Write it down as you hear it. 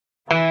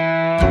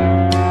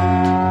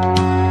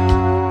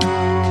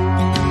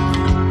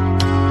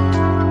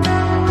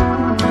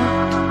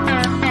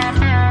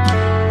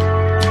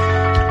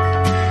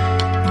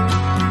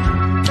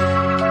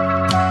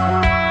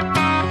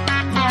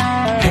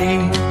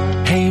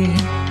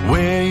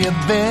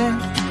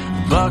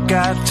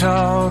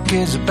talk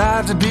is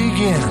about to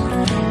begin.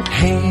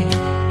 Hey,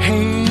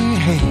 hey,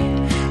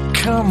 hey,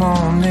 come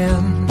on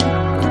in.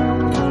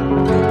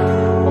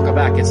 Welcome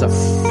back. It's a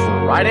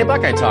Friday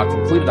Buckeye Talk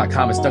from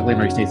Cleveland.com. It's Doug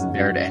Landry, Nathan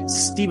Baird, and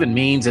Stephen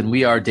Means, and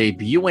we are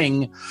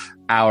debuting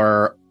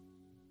our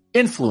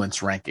influence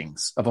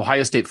rankings of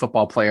Ohio State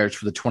football players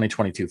for the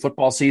 2022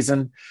 football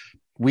season.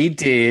 We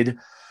did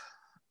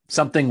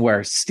something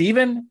where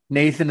Stephen,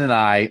 Nathan, and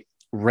I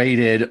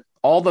rated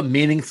all the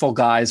meaningful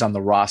guys on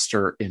the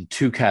roster in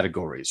two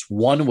categories.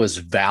 One was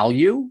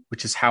value,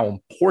 which is how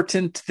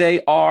important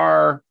they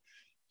are,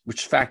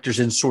 which factors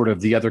in sort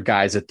of the other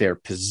guys at their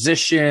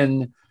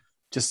position,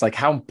 just like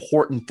how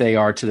important they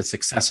are to the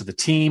success of the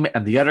team.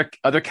 And the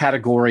other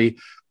category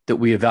that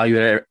we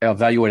evaluate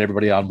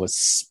everybody on was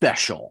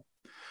special.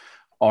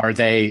 Are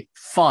they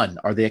fun?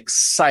 Are they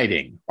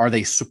exciting? Are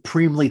they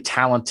supremely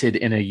talented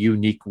in a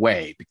unique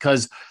way?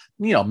 Because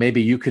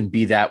maybe you can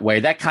be that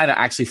way. That kind of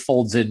actually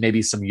folds in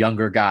maybe some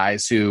younger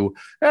guys who,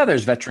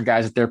 there's veteran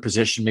guys at their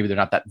position. Maybe they're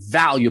not that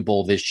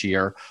valuable this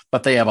year,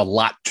 but they have a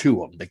lot to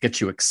them that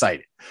gets you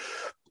excited.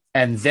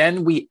 And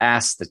then we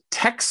asked the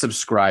tech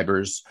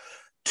subscribers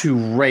to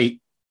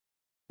rate.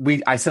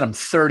 I sent them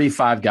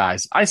 35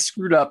 guys. I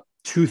screwed up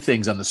two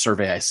things on the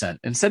survey I sent.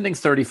 In sending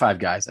 35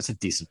 guys, that's a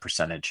decent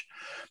percentage.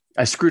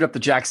 I screwed up the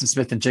Jackson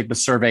Smith and Jigba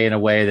survey in a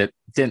way that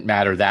didn't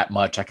matter that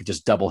much. I could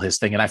just double his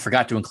thing. And I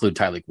forgot to include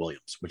Tyleik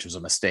Williams, which was a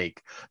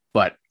mistake.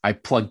 But I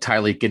plugged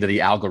Tyleik into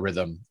the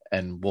algorithm,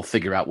 and we'll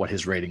figure out what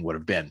his rating would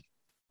have been.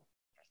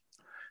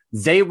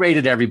 They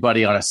rated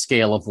everybody on a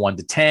scale of 1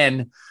 to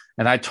 10,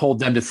 and I told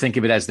them to think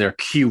of it as their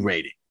Q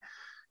rating.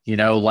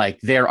 Like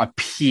their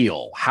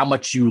appeal, how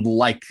much you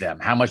like them,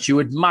 how much you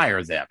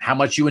admire them, how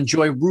much you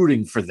enjoy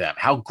rooting for them,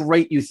 how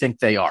great you think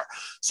they are.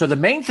 So the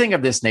main thing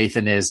of this,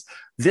 Nathan, is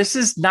this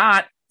is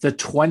not the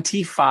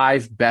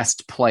 25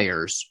 best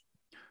players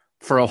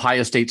for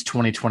Ohio State's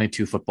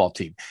 2022 football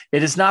team.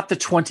 It is not the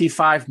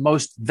 25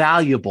 most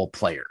valuable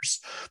players.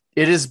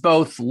 It is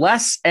both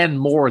less and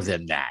more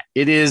than that.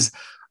 It is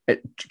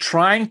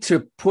trying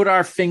to put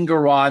our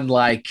finger on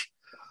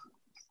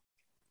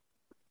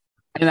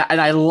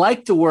and I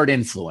like the word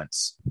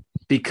influence,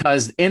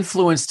 because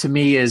influence to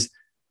me is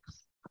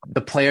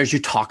the players you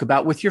talk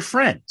about with your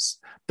friends,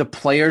 the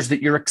players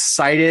that you're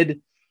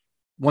excited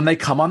when they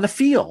come on the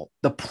field,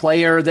 the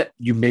player that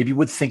you maybe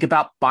would think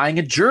about buying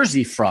a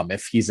jersey from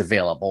if he's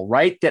available,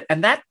 right?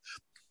 That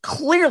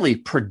clearly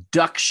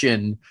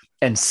production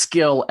and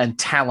skill and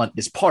talent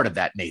is part of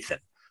that, Nathan.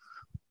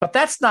 But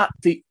that's not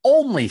the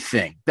only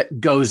thing that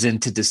goes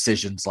into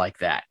decisions like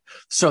that.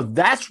 So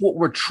that's what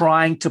we're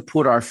trying to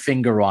put our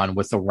finger on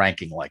with a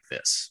ranking like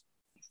this.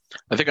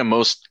 I think I'm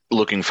most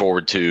looking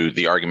forward to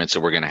the arguments that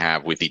we're going to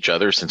have with each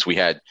other, since we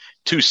had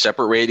two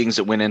separate ratings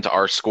that went into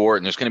our score.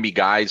 And there's going to be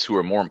guys who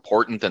are more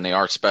important than they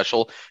are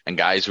special, and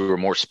guys who are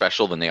more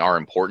special than they are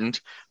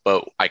important.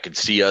 But I could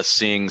see us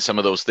seeing some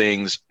of those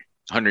things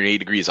 180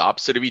 degrees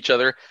opposite of each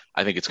other.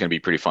 I think it's going to be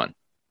pretty fun.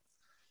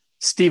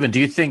 Stephen, do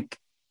you think,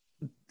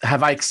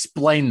 have I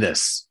explained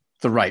this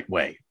the right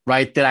way,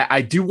 right? That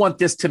I do want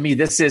this to me.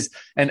 This is,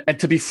 and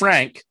to be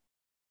frank,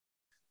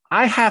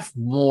 I have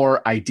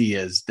more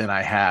ideas than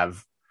I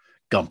have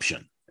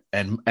gumption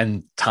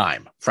and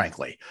time,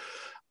 frankly.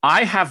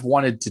 I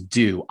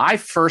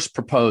first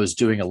proposed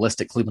doing a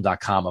list at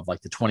Cleveland.com of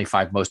the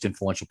 25 most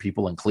influential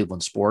people in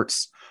Cleveland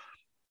sports,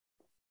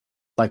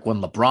 like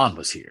when LeBron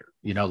was here,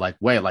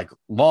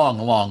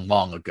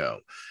 long ago.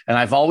 And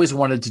I've always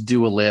wanted to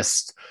do a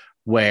list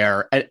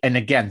where, and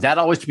again, that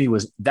always to me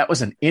was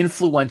an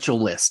influential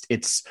list.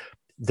 It's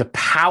the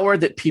power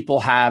that people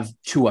have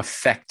to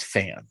affect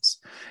fans.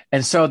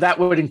 And so that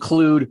would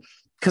include,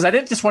 because I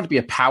didn't just want to be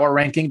a power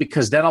ranking,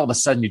 because then all of a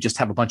sudden you just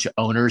have a bunch of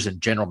owners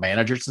and general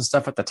managers and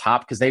stuff at the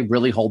top, because they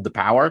really hold the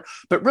power.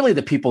 But really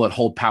the people that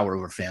hold power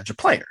over fans are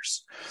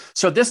players.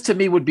 So this to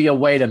me would be a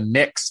way to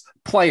mix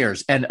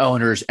players and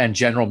owners and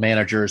general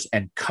managers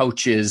and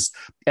coaches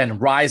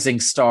and rising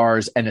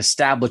stars and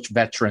established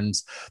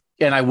veterans.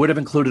 And I would have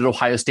included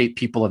Ohio State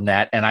people in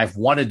that. And I've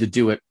wanted to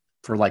do it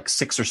for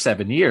 6 or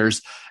 7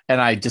 years. And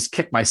I just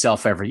kick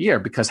myself every year,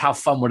 because how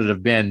fun would it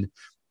have been?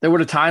 There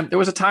was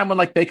a time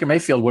when Baker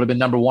Mayfield would have been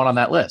number one on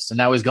that list, and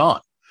now he's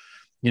gone.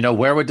 There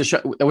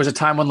was a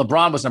time when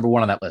LeBron was number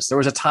one on that list. There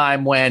was a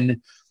time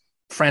when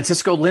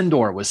Francisco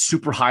Lindor was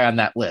super high on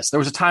that list. There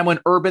was a time when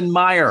Urban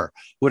Meyer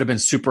would have been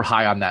super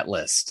high on that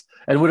list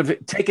and would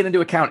have taken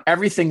into account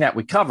everything that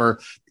we cover.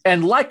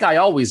 And like I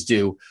always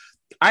do,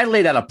 I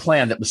laid out a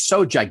plan that was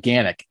so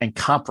gigantic and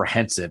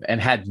comprehensive and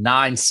had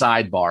 9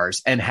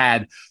 sidebars and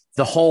had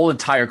the whole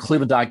entire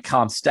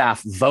Cleveland.com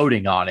staff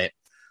voting on it.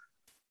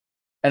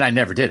 And I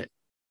never did it.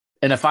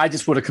 And if I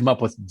just would have come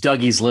up with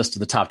Dougie's list of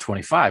the top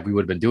 25, we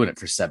would have been doing it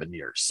for 7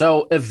 years.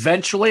 So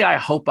eventually I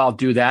hope I'll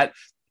do that,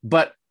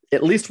 but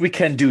at least we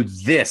can do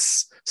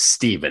this,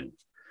 Stephen.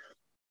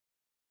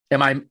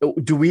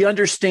 Do we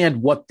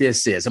understand what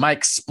this is? Am I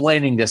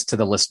explaining this to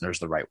the listeners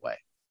the right way?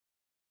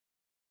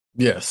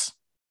 Yes.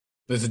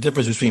 There's a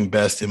difference between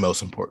best and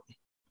most important.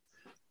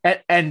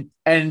 And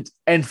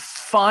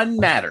fun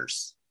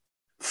matters.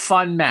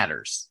 Fun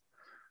matters.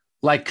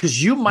 Like,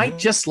 because you might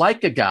just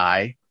like a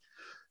guy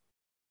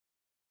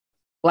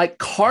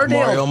like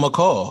Mario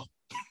McCall.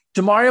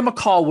 Demario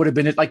McCall would have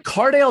been it. Like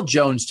Cardale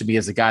Jones to me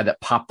is a guy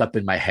that popped up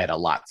in my head a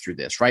lot through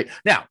this, right?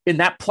 Now, in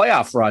that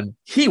playoff run,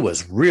 he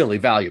was really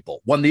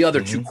valuable when the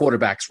other two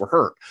quarterbacks were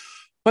hurt.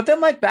 But then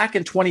like back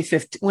in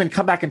 2015,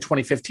 come back in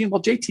 2015,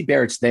 well, JT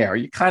Barrett's there.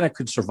 You kind of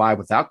could survive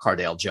without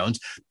Cardale Jones.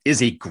 Is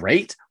he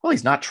great? Well,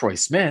 he's not Troy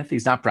Smith.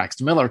 He's not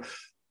Braxton Miller.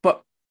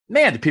 But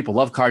man, do people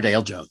love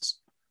Cardale Jones,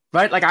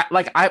 right?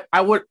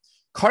 I would,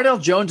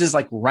 Cardale Jones is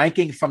like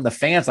ranking from the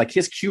fans. Like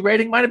his Q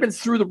rating might've been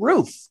through the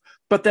roof.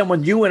 But then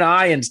when you and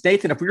I and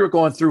Nathan, if we were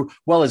going through,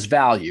 well, his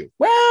value,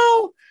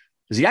 well,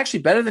 is he actually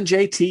better than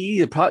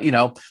JT? You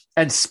know,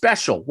 and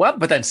special. Well,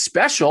 but then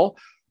special,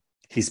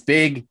 he's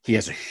big. He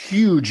has a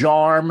huge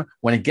arm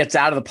when he gets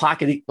out of the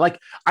pocket.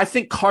 I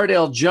think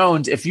Cardale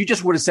Jones, if you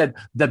just would have said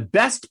the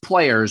best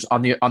players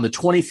on the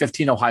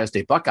 2015 Ohio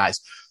State Buckeyes,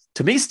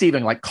 to me,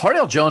 Stephen, like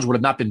Cardale Jones would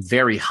have not been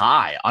very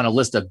high on a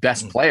list of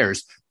best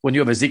players when you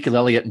have Ezekiel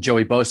Elliott and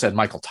Joey Bosa and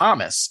Michael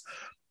Thomas.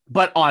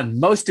 But on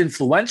most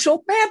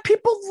influential, man,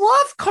 people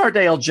love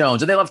Cardale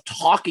Jones and they love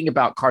talking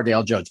about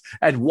Cardale Jones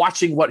and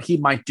watching what he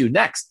might do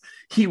next.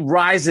 He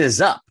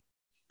rises up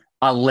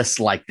a list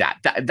like that.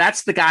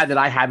 That's the guy that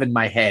I have in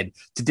my head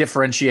to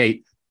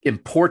differentiate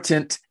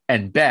important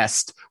and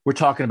best. We're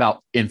talking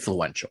about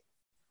influential.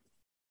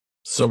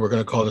 So we're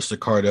going to call this the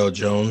Cardale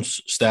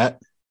Jones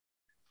stat.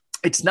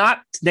 It's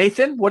not,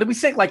 Nathan. What do we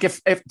think? Like if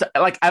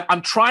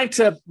I'm trying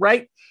to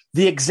write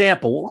the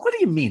example. What do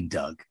you mean,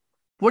 Doug?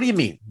 What do you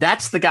mean?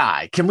 That's the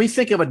guy. Can we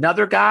think of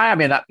another guy? I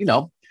mean,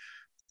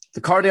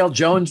 the Cardale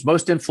Jones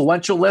most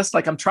influential list.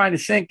 Like I'm trying to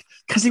think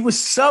because he was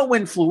so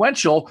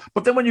influential.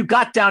 But then when you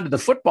got down to the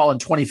football in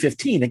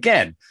 2015,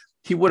 again,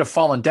 he would have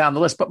fallen down the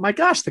list. But my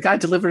gosh, the guy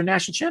delivered a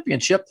national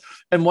championship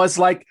and was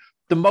like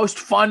the most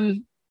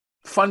fun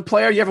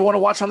player you ever want to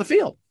watch on the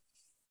field.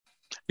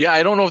 Yeah,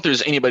 I don't know if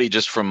there's anybody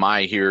just from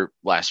my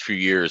last few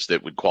years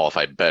that would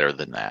qualify better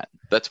than that.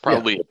 That's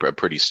probably a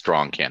pretty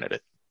strong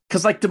candidate.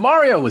 Because like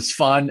DeMario was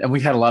fun, and we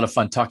had a lot of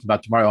fun talking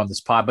about DeMario on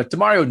this pod, but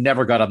DeMario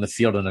never got on the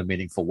field in a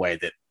meaningful way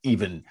that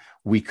even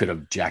we could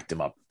have jacked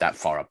him up that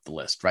far up the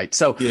list, right?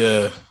 So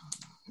yeah,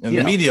 and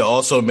the media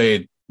also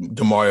made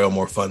DeMario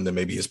more fun than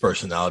maybe his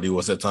personality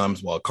was at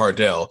times. While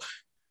Cardale,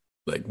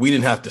 like we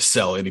didn't have to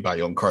sell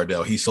anybody on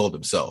Cardale; he sold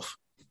himself.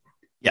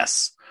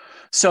 Yes.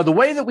 So the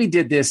way that we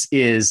did this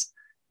is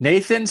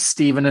Nathan,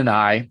 Steven, and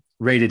I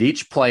rated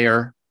each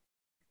player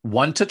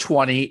 1 to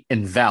 20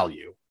 in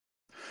value.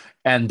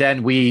 And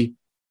then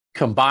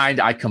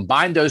I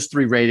combined those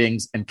three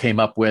ratings and came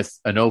up with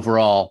an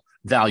overall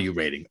value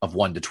rating of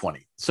 1 to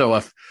 20.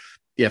 So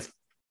if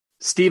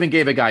Steven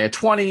gave a guy a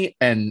 20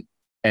 and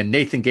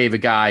Nathan gave a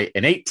guy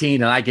an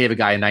 18 and I gave a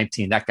guy a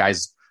 19, that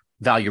guy's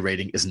value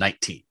rating is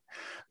 19.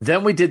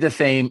 Then we did the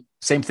same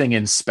thing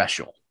in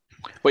special.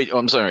 Wait,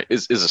 I'm sorry.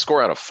 Is the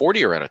score out of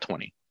 40 or out of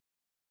 20?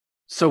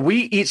 So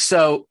we each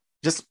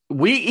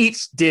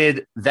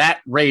did that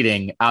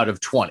rating out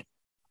of 20.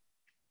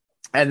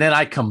 And then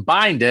I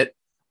combined it,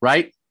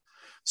 right?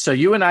 So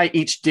you and I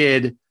each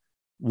did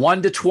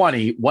 1 to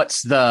 20.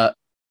 What's the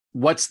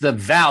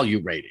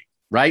value rating,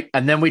 right?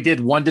 And then we did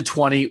 1 to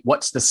 20.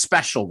 What's the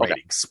special rating?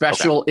 Okay.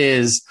 Special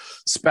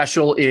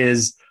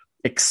is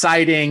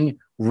exciting,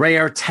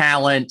 rare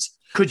talent.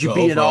 Could you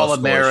be an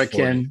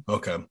All-American?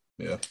 Okay,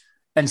 yeah.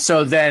 And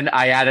so then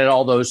I added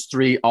all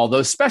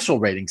those special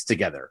ratings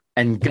together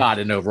and got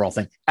an overall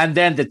thing. And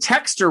then the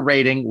texter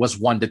rating was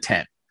 1 to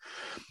 10.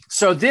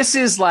 So this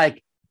is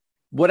like,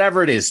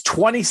 whatever it is,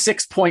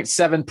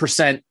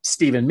 26.7%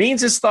 Stephen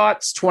Means'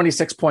 thoughts,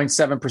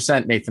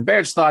 26.7% Nathan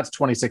Baird's thoughts,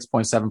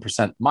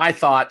 26.7% my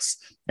thoughts,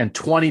 and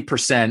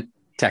 20%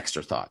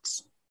 texter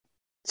thoughts.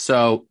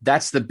 So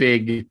that's the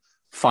big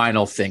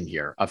final thing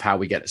here of how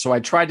we get it. So I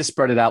tried to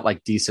spread it out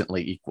like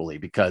decently equally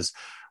because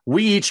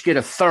we each get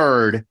a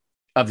third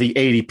of the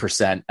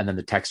 80% and then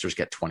the texters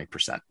get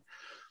 20%.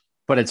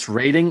 But it's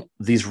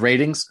these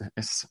ratings.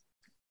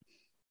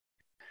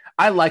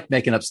 I like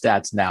making up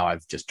stats. Now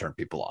I've just turned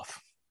people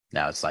off.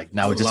 Now it's like,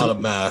 now it's just a lot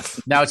of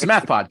math. Now it's a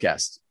math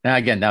podcast. Now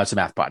it's a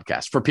math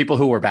podcast for people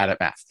who are bad at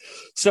math.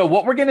 So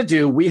what we're going to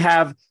do, we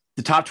have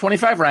the top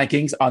 25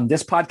 rankings on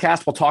this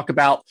podcast. We'll talk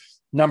about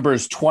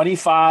numbers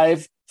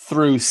 25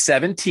 through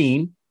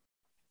 17.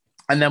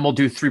 And then we'll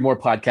do 3 more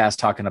podcasts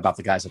talking about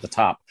the guys at the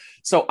top.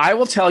 So I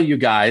will tell you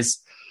guys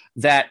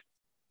that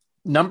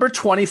number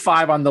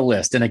 25 on the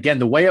list. And again,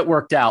 the way it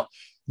worked out,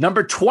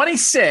 number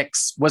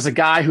 26 was a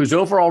guy whose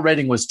overall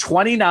rating was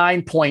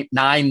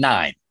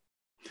 29.99.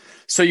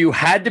 So you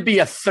had to be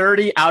a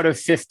 30 out of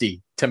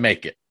 50 to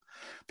make it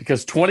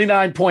because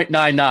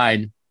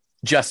 29.99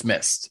 just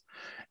missed.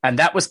 And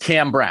that was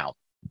Cam Brown.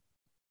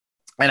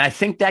 And I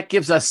think that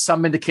gives us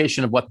some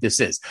indication of what this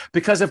is.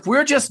 Because if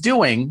we're just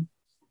doing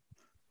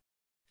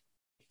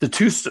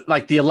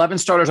the 11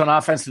 starters on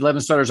offense, the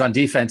 11 starters on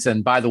defense,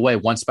 and by the way,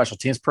 one special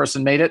teams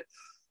person made it,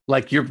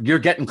 like you're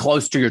getting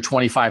close to your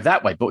 25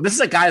 that way. But this is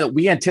a guy that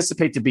we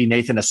anticipate to be,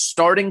 Nathan, a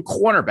starting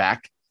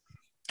cornerback.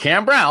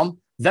 Cam Brown,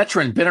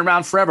 veteran, been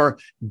around forever,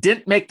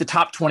 didn't make the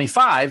top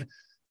 25.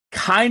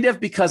 kind of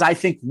because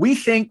we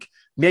think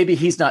maybe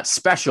he's not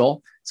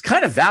special. It's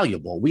kind of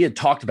valuable. We had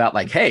talked about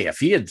like, hey, if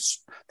he had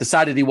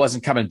decided he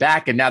wasn't coming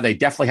back and now they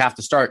definitely have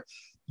to start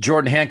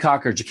Jordan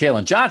Hancock or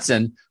Ja'Kalen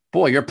Johnson,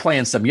 boy, you're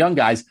playing some young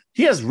guys.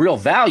 He has real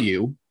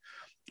value.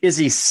 Is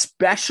he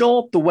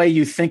special the way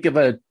you think of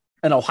an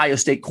Ohio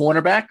State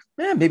cornerback?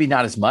 Maybe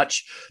not as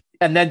much.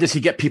 And then does he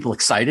get people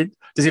excited?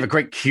 Does he have a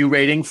great Q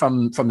rating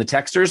from the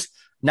texters?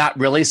 Not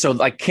really. So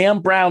like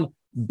Cam Brown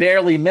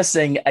barely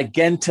missing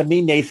again, to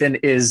me, Nathan,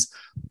 is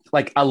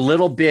like a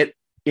little bit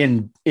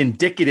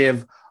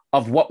indicative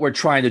of what we're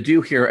trying to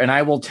do here. And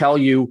I will tell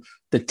you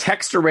the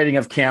texter rating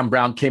of Cam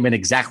Brown came in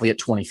exactly at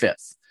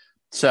 25th.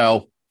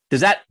 So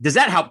does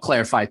that help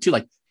clarify too?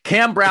 Like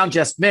Cam Brown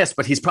just missed,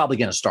 but he's probably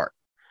going to start.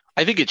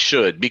 I think it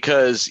should,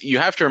 because you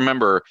have to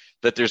remember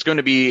that there's going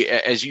to be,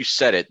 as you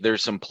said it,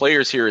 there's some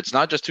players here. It's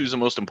not just who's the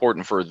most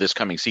important for this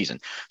coming season.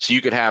 So you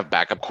could have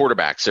backup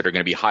quarterbacks that are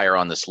going to be higher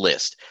on this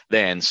list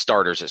than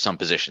starters at some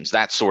positions,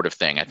 that sort of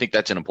thing. I think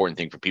that's an important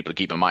thing for people to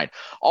keep in mind.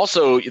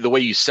 Also, the way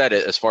you said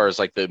it, as far as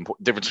like the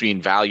difference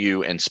between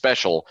value and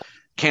special,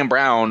 Cam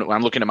Brown, when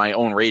I'm looking at my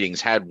own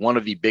ratings, had one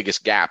of the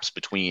biggest gaps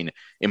between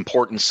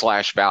important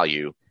 /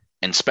 value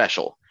and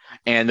special.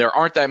 And there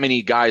aren't that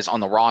many guys on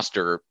the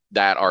roster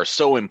that are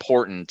so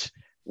important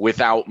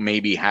without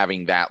maybe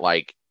having that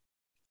like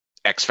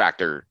X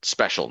factor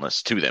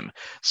specialness to them.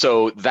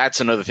 So that's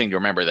another thing to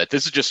remember, that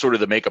this is just sort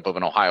of the makeup of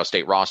an Ohio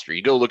State roster.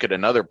 You go look at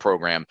another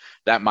program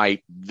that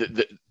might,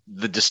 the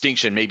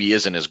distinction maybe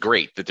isn't as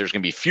great, that there's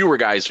going to be fewer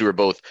guys who are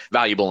both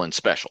valuable and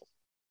special.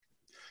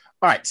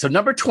 All right. So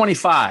number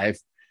 25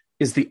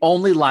 is the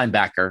only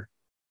linebacker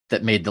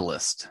that made the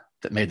list,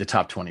 that made the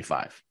top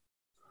 25.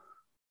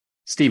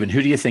 Steven,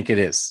 who do you think it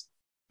is?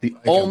 The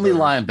only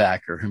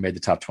linebacker who made the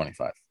top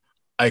 25.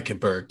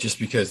 Eichenberg, just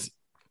because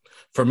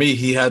for me,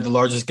 he had the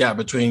largest gap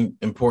between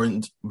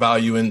important,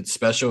 value, and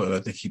special. And I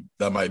think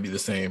that might be the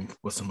same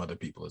with some other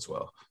people as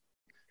well.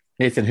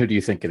 Nathan, who do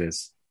you think it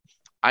is?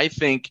 I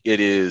think it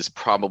is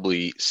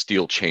probably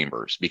Steele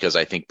Chambers, because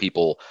I think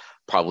people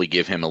probably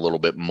give him a little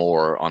bit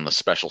more on the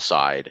special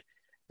side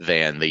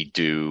than they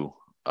do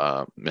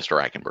Mr.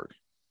 Eichenberg.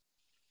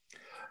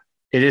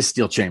 It is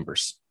Steele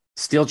Chambers.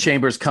 Steele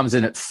Chambers comes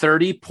in at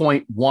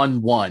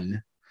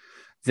 30.11.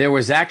 There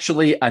was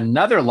actually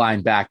another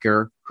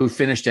linebacker who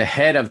finished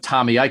ahead of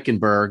Tommy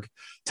Eichenberg.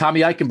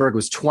 Tommy Eichenberg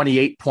was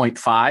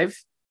 28.5.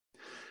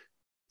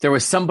 There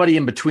was somebody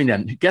in between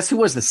them. Guess who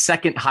was the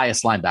second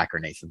highest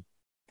linebacker, Nathan?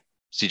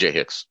 CJ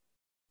Hicks.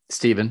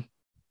 Steven?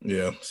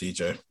 Yeah,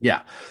 CJ.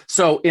 Yeah.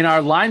 So in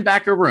our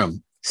linebacker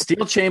room,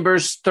 Steele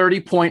Chambers,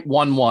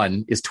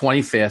 30.11 is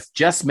 25th,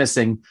 just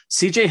missing.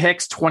 CJ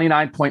Hicks,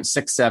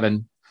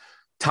 29.67.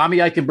 Tommy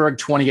Eichenberg,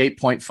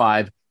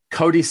 28.5.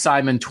 Cody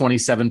Simon,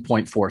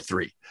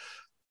 27.43.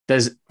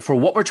 For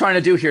what we're trying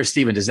to do here,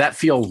 Steven, does that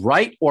feel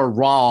right or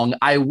wrong?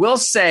 I will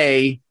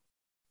say,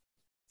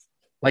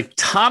 like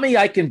Tommy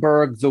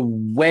Eichenberg, the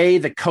way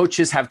the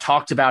coaches have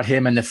talked about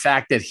him and the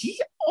fact that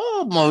he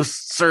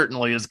almost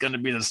certainly is going to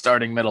be the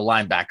starting middle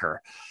linebacker,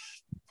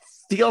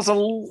 feels a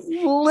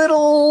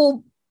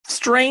little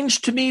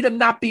strange to me to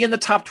not be in the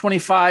top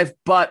 25.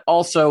 But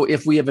also,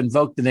 if we have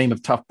invoked the name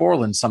of Tuf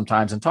Borland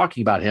sometimes and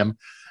talking about him,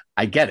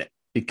 I get it,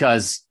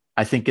 because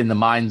I think in the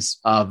minds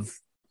of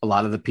a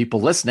lot of the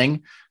people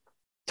listening,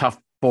 Tuf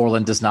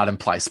Borland does not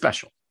imply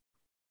special.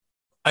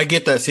 I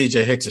get that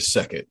CJ Hicks is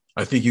second.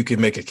 I think you could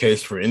make a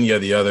case for any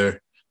of the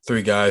other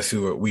three guys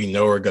who we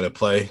know are going to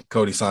play,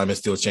 Cody Simon,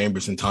 Steele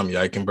Chambers, and Tommy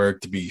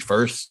Eichenberg, to be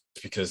first,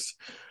 because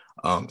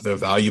their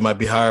value might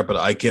be higher, but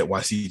I get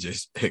why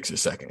CJ Hicks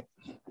is second.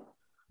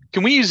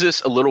 Can we use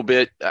this a little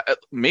bit?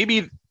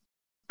 Maybe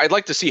I'd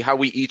like to see how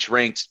we each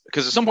ranked,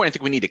 because at some point I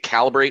think we need to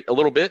calibrate a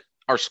little bit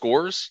our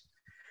scores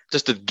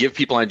just to give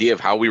people an idea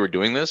of how we were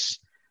doing this.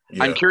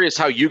 Yeah. I'm curious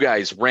how you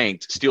guys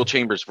ranked Steele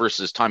Chambers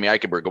versus Tommy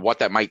Eichenberg, and what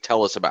that might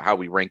tell us about how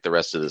we rank the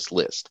rest of this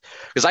list.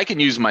 Because I can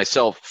use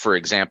myself, for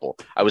example.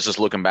 I was just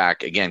looking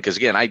back again, because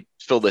again, I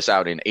filled this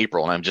out in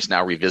April and I'm just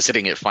now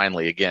revisiting it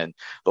finally again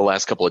the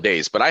last couple of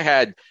days. But I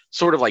had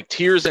sort of like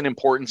tiers in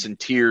importance and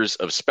tiers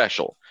of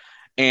special.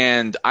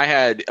 And I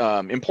had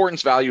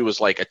importance value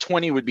was like a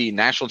 20 would be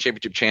national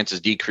championship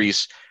chances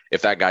decrease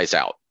if that guy's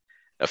out.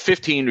 A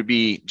 15 would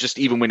be just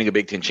even winning a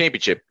Big Ten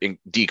championship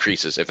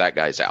decreases if that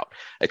guy's out.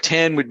 A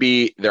 10 would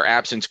be their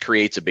absence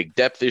creates a big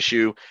depth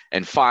issue.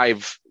 And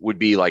 5 would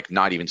be like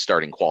not even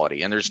starting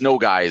quality. And there's no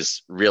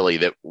guys really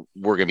that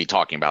we're going to be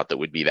talking about that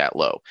would be that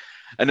low.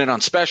 And then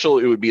on special,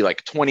 it would be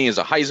like 20 is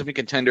a Heisman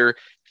contender,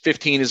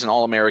 15 is an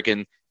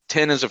All-American,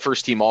 10 is a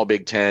first team All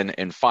Big Ten,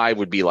 and 5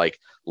 would be like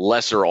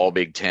lesser All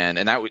Big Ten.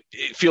 And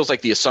it feels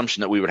like the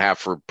assumption that we would have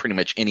for pretty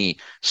much any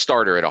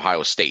starter at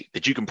Ohio State,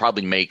 that you can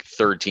probably make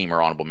third team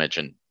or honorable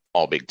mention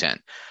All Big Ten.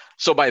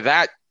 So by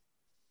that,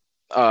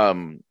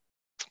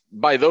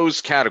 by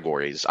those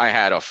categories, I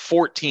had a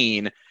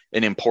 14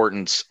 in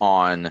importance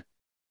on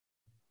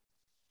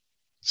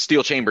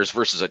Steele Chambers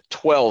versus a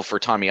 12 for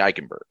Tommy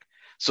Eichenberg.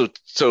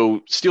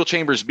 So Steele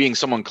Chambers being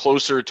someone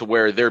closer to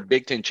where their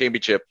Big Ten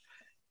championship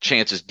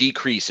chances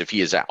decrease if he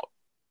is out.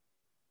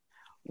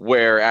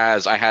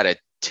 Whereas I had a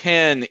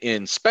 10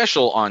 in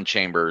special on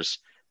Chambers,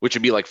 which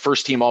would be like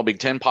first team all Big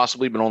Ten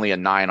possibly, but only a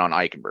 9 on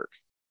Eichenberg.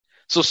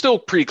 So still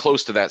pretty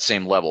close to that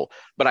same level.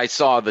 But I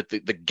saw that the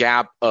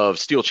gap of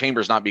Steele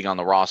Chambers not being on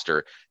the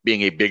roster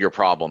being a bigger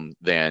problem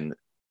than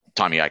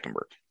Tommy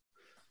Eichenberg.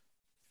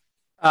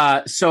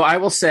 So I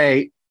will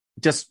say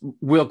just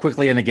real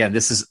quickly, and again,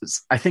 this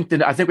is I think we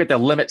have to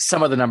limit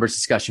some of the numbers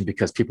discussion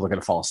because people are going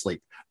to fall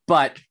asleep.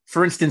 But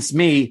for instance,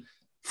 me,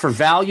 for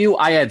value,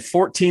 I had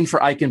 14 for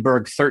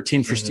Eichenberg,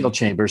 13 for Steele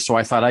Chambers. So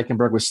I thought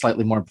Eichenberg was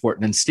slightly more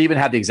important. And Steven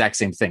had the exact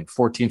same thing,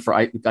 14 for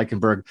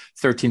Eichenberg,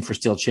 13 for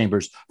Steele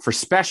Chambers. For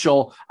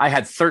special, I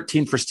had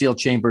 13 for Steele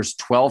Chambers,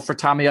 12 for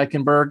Tommy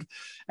Eichenberg.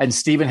 And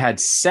Steven had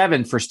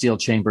 7 for Steele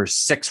Chambers,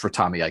 6 for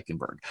Tommy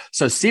Eichenberg.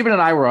 So Steven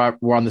and I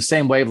were on the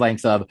same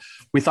wavelength of,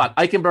 we thought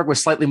Eichenberg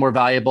was slightly more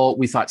valuable.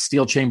 We thought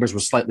Steele Chambers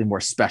was slightly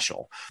more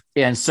special.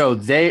 And so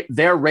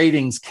their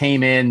ratings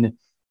came in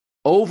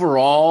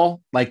overall,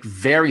 like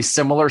very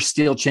similar.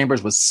 Steele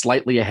Chambers was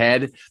slightly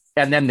ahead.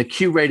 And then the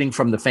Q rating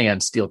from the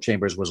fans, Steele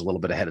Chambers was a little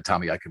bit ahead of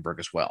Tommy Eichenberg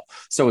as well.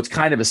 So it's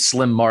kind of a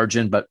slim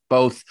margin, but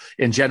both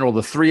in general,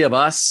 the three of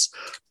us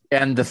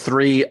and the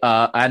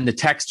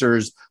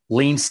texters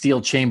lean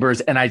Steele Chambers.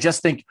 And I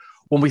just think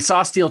when we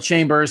saw Steele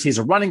Chambers, he's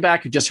a running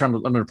back who just turned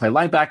to play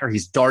linebacker.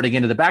 He's darting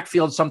into the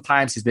backfield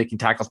sometimes. He's making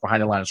tackles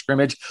behind the line of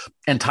scrimmage.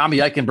 And Tommy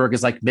Eichenberg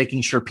is like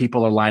making sure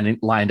people are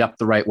lined up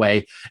the right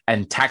way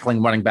and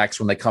tackling running backs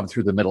when they come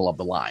through the middle of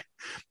the line.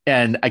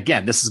 And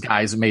again, this is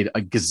guys who made a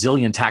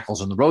gazillion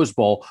tackles in the Rose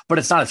Bowl, but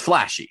it's not as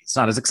flashy. It's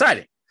not as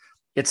exciting.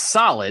 It's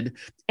solid.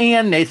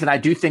 And Nathan, I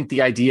do think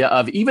the idea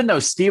of, even though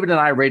Steven and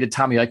I rated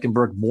Tommy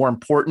Eichenberg more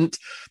important,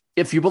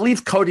 if you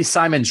believe Cody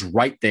Simon's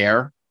right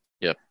there,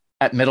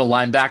 at middle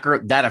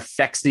linebacker, that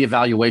affects the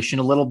evaluation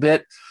a little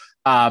bit.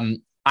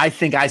 I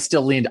think I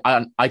still leaned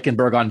on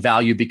Eichenberg on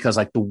value because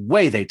like the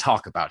way they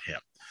talk about him,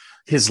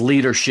 his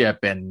leadership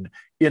and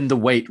in the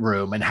weight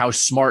room and how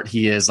smart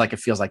he is, like it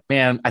feels like,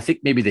 man, I think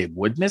maybe they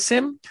would miss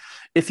him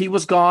if he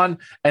was gone.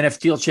 And if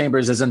Steele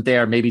Chambers isn't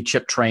there, maybe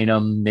Chip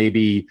Trainum,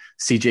 maybe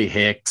CJ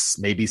Hicks,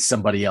 maybe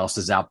somebody else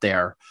is out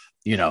there,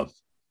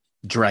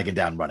 dragging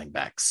down running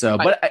backs. So,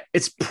 but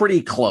it's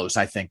pretty close,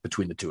 I think,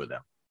 between the two of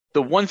them.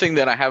 The one thing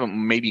that I haven't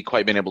maybe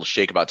quite been able to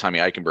shake about Tommy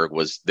Eichenberg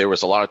was there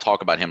was a lot of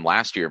talk about him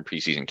last year in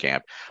preseason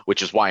camp,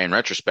 which is why in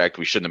retrospect,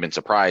 we shouldn't have been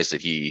surprised that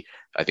he,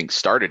 I think,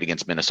 started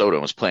against Minnesota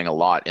and was playing a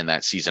lot in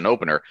that season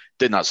opener.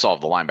 Did not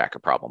solve the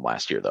linebacker problem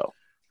last year, though.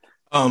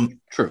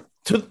 True.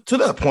 To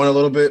that point a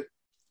little bit,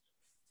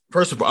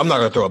 first of all, I'm not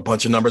going to throw a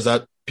bunch of numbers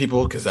at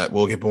people because that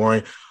will get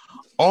boring.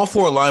 All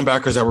 4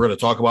 linebackers that we're going to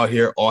talk about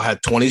here all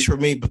had 20s for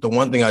me, but the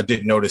one thing I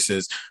did notice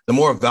is the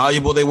more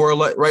valuable they were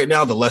right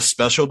now, the less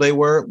special they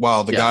were,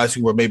 while the guys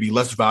who were maybe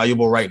less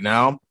valuable right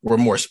now were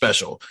more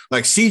special.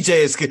 Like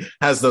CJ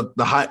has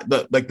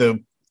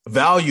the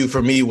value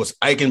for me was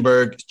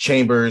Eichenberg,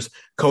 Chambers,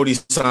 Cody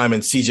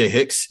Simon, CJ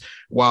Hicks,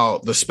 while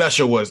the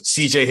special was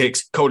CJ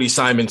Hicks, Cody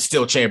Simon,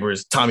 Steele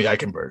Chambers, Tommy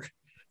Eichenberg.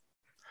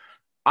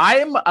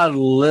 I'm a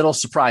little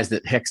surprised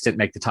that Hicks didn't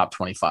make the top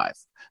 25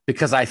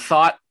 because I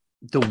thought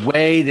the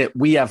way that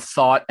we have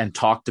thought and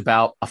talked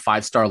about a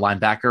 5-star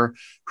linebacker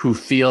who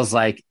feels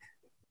like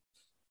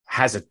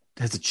has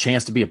a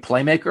chance to be a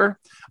playmaker,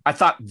 I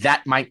thought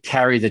that might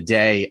carry the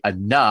day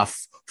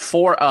enough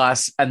for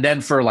us. And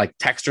then for like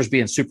texters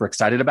being super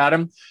excited about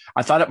him,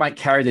 I thought it might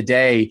carry the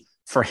day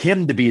for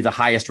him to be the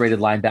highest rated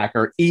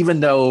linebacker,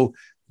 even though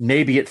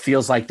maybe it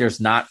feels like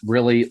there's not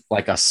really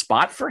like a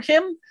spot for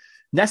him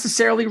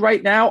necessarily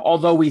right now.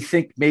 Although we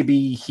think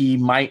maybe he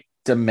might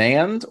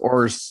demand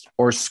or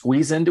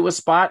squeeze into a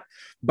spot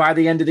by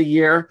the end of the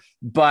year.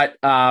 But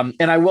and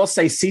I will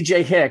say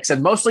CJ Hicks,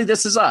 and mostly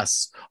this is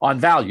us on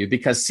value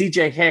because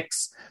CJ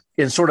Hicks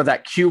in sort of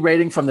that Q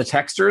rating from the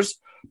texters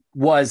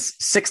was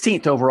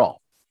 16th overall.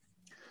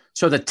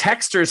 So the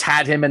texters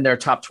had him in their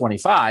top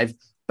 25,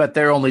 but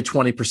they're only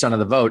 20% of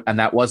the vote. And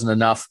that wasn't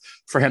enough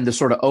for him to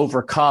sort of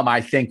overcome, I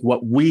think,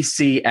 what we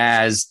see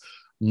as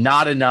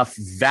not enough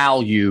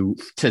value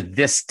to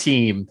this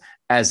team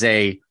as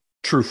a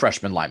true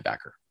freshman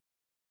linebacker.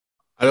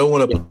 I don't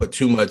want to put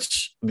too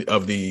much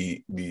of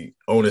the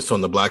onus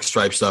on the black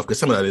stripe stuff because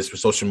some of that is for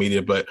social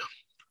media, but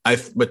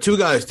 2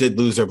 guys did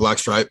lose their black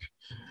stripe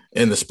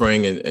in the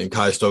spring, and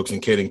Kai Stokes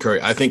and Caden Curry.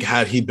 I think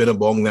had he been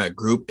among that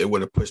group, it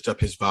would have pushed up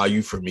his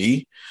value for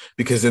me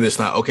because then it's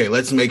not, okay,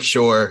 let's make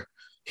sure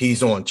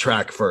he's on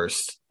track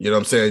first. You know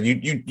what I'm saying?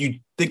 You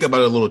think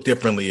about it a little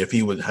differently if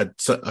he had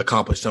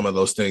accomplished some of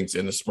those things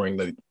in the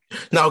spring.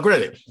 Now,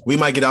 granted, we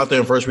might get out there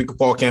in first week of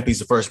fall camp. He's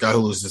the first guy who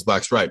loses his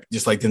black stripe,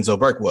 just like Denzel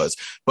Burke was.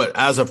 But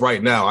as of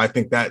right now, I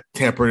think that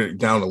tempered it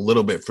down a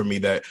little bit for me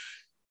that,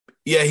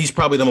 yeah, he's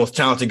probably the most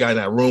talented guy in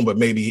that room, but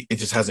maybe it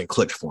just hasn't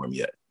clicked for him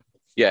yet.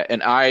 Yeah,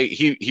 and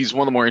he's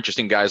one of the more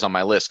interesting guys on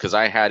my list because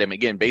I had him,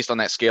 again, based on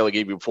that scale I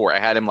gave you before, I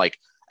had him like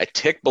a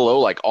tick below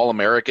like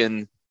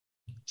All-American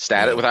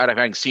status without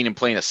having seen him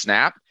playing a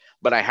snap,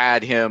 but I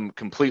had him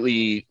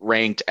completely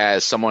ranked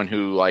as someone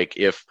who, like,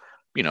 if,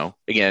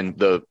 again,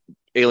 the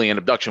alien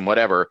abduction,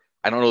 whatever,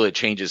 I don't know that it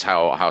changes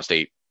how Ohio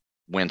State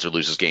wins or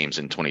loses games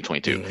in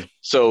 2022. Mm-hmm.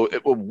 So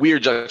a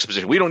weird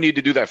juxtaposition. We don't need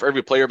to do that for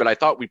every player, but I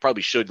thought we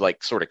probably should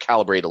like sort of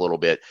calibrate a little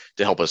bit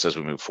to help us as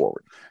we move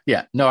forward.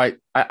 Yeah, no,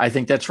 I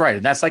think that's right.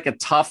 And that's like a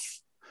tough,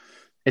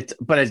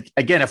 but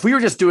again, if we were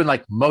just doing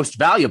like most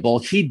valuable,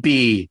 he'd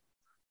be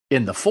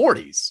in the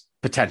 40s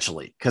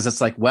potentially. Cause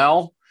it's like,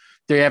 well,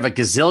 they have a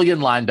gazillion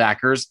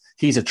linebackers.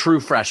 He's a true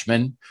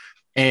freshman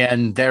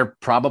and they're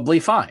probably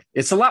fine.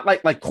 It's a lot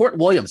like Court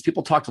Williams.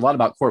 People talked a lot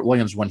about Court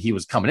Williams when he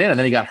was coming in and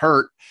then he got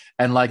hurt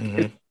and like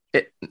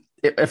it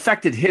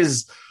affected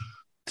his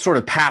sort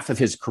of path of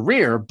his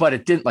career, but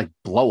it didn't like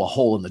blow a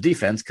hole in the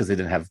defense because they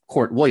didn't have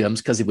Court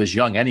Williams because he was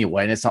young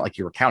anyway. And it's not like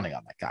you were counting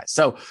on that guy.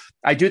 So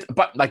I do,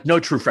 but like no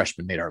true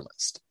freshman made our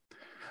list.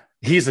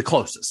 He's the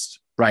closest,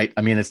 right?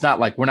 I mean, it's not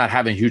like we're not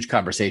having huge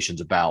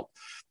conversations about,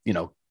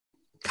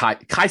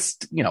 Kai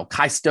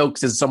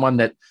Stokes is someone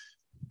that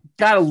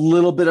got a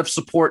little bit of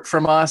support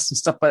from us and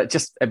stuff, but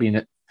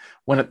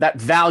that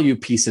value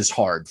piece is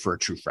hard for a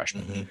true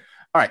freshman. Mm-hmm.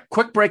 All right,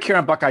 quick break here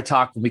on Buckeye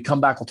Talk. When we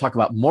come back, we'll talk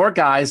about more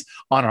guys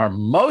on our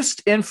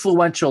most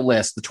influential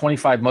list, the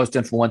 25 most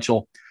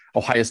influential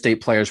Ohio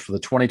State players for the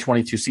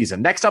 2022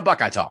 season. Next on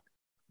Buckeye Talk.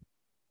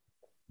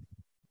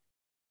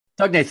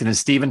 Doug, Nathan, and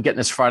Steven getting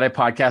this Friday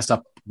podcast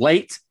up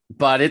late,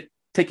 but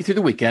take you through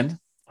the weekend.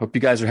 Hope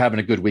you guys are having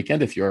a good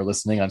weekend if you're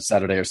listening on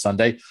Saturday or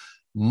Sunday.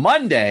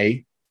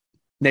 Monday,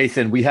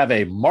 Nathan, we have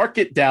a Mark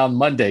It Down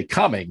Monday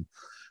coming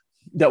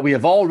that we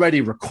have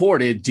already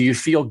recorded. Do you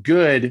feel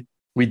good?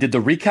 We did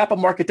the recap of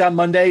Mark It Down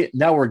Monday.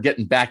 Now we're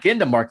getting back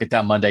into Mark It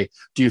Down Monday.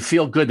 Do you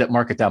feel good that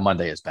Mark It Down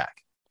Monday is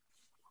back?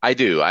 I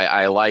do.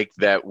 I like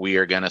that we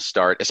are going to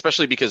start,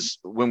 especially because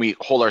when we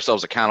hold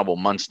ourselves accountable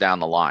months down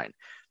the line.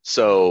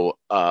 So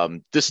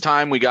this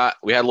time we had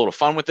a little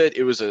fun with it.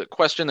 It was a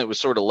question that was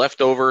sort of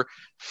left over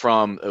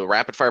from a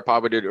rapid fire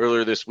pod we did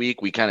earlier this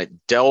week. We kind of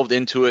delved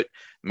into it,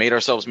 made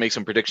ourselves make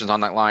some predictions on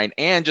that line,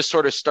 and just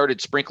sort of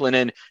started sprinkling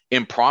in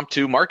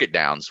impromptu market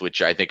downs,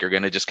 which I think are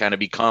going to just kind of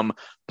become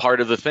part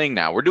of the thing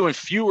now. We're doing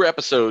fewer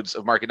episodes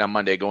of Market Down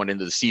Monday going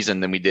into the season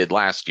than we did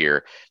last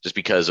year just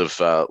because of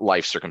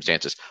life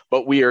circumstances.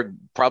 But we are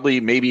probably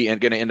maybe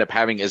going to end up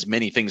having as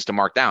many things to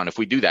mark down if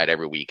we do that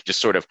every week.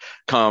 Just sort of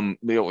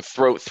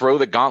throw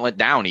the gauntlet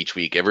down each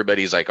week.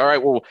 Everybody's like, all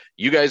right, well,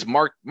 you guys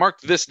mark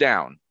this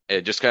down.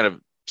 It just kind of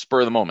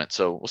spur of the moment.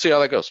 So we'll see how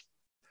that goes.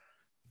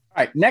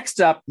 All right, next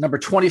up, number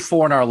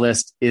 24 on our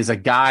list is a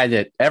guy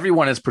that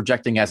everyone is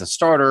projecting as a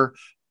starter,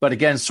 but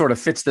again, sort of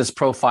fits this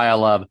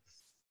profile of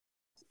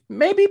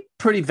maybe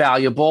pretty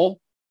valuable.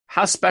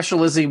 How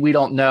special is he? We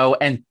don't know.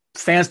 And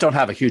fans don't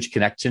have a huge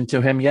connection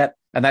to him yet.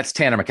 And that's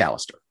Tanner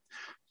McAllister.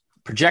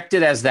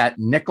 Projected as that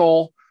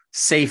nickel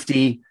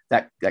safety,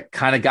 that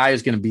kind of guy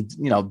who's going to be,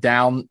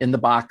 down in the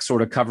box,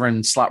 sort of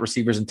covering slot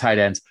receivers and tight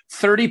ends.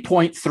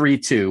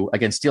 30.32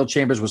 against Steel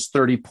Chambers was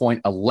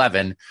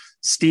 30.11.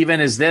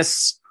 Steven, is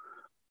this...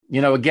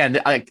 again,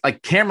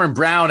 like Cameron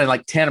Brown and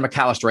like Tanner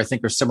McAllister, I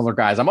think are similar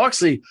guys. I'm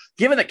actually,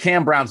 given that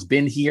Cam Brown's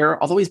been here,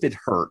 although he's been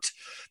hurt,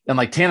 and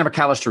like Tanner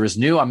McAllister is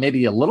new, I'm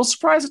maybe a little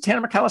surprised that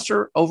Tanner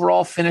McAllister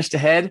overall finished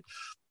ahead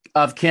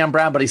of Cam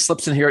Brown, but he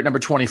slips in here at number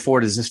 24.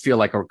 Does this feel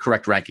like a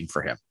correct ranking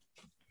for him?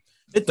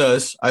 It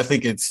does. I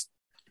think it's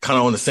kind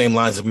of on the same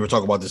lines as we were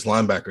talking about this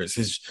linebackers.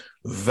 His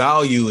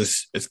value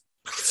is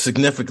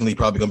significantly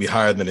probably going to be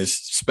higher than his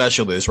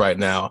special is right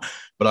now.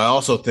 But I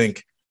also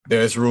think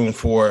there's room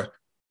for,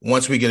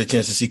 once we get a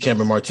chance to see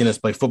Cameron Martinez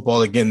play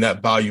football again,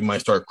 that value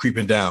might start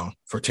creeping down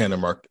for Tanner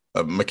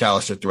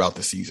McAllister throughout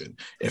the season.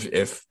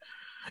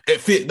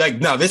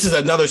 Now this is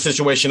another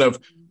situation of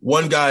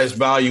one guy's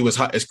value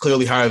is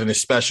clearly higher than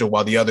his special,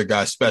 while the other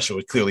guy's special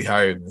is clearly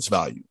higher than his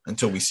value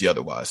until we see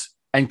otherwise.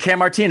 And Cam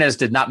Martinez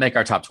did not make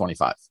our top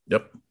 25.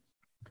 Yep.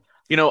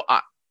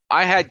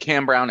 I had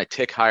Cam Brown a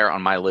tick higher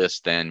on my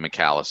list than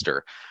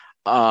McAllister.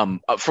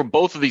 For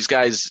both of these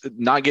guys,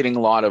 not getting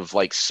a lot of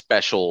like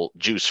special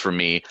juice for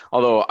me,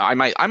 although I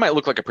might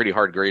look like a pretty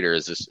hard grader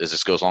as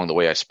this goes along the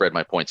way I spread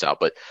my points out.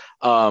 But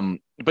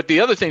the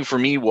other thing for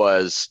me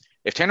was,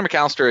 if Tanner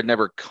McAllister had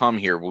never come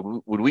here,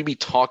 would we be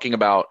talking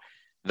about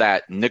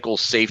that nickel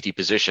safety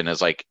position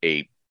as like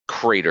a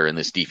crater in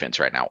this defense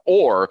right now?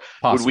 Or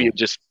would we have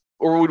just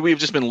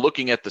been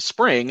looking at the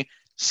spring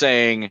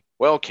saying,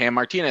 well, Cam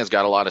Martinez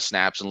got a lot of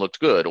snaps and looked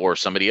good, or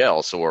somebody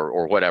else,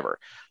 or whatever.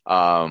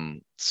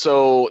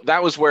 So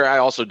that was where I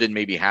also did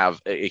maybe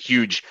have a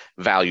huge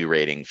value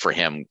rating for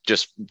him,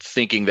 just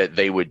thinking that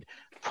they would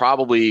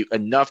probably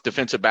enough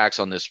defensive backs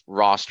on this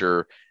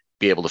roster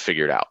be able to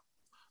figure it out.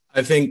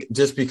 I think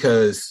just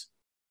because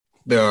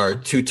there are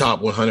two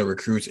top 100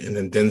 recruits and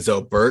then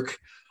Denzel Burke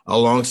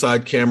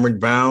alongside Cameron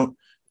Brown,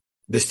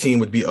 this team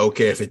would be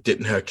okay if it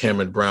didn't have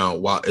Cameron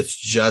Brown, while it's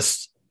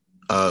just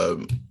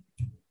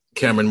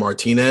Cameron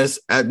Martinez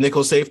at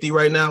nickel safety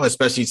right now,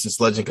 especially since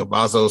Legend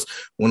Cavazos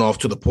went off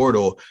to the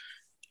portal.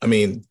 I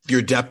mean,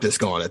 your depth is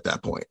gone at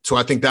that point. So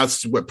I think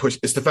that's what pushed.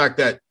 It's the fact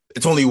that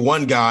it's only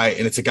one guy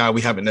and it's a guy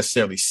we haven't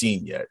necessarily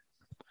seen yet.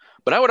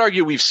 But I would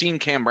argue we've seen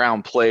Cam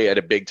Brown play at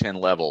a Big Ten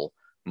level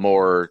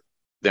more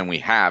than we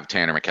have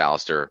Tanner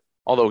McAllister,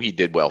 although he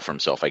did well for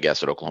himself, I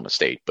guess, at Oklahoma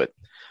State. But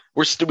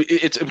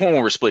it's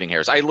when we're splitting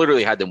hairs. I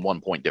literally had them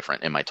 1 point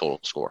different in my total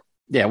score.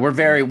 Yeah,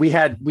 we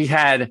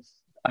had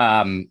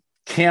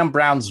Cam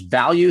Brown's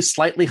value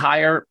slightly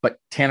higher, but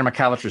Tanner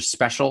McCalister's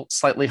special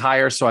slightly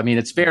higher. So, I mean,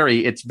 it's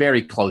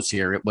very close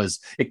here.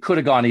 It could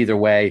have gone either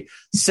way.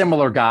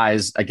 Similar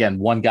guys. Again,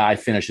 one guy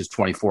finishes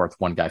 24th,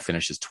 one guy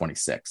finishes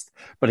 26th.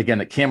 But again,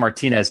 that Cam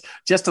Martinez,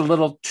 just a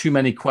little too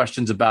many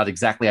questions about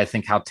exactly, I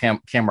think, how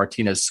Cam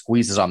Martinez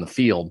squeezes on the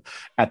field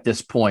at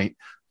this point.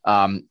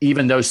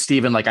 Even though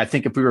Steven, like, I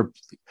think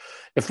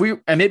if we,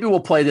 and maybe we'll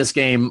play this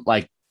game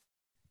like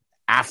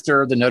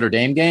after the Notre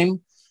Dame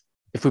game,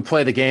 if we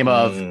play the game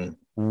of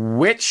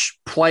which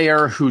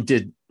players who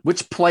did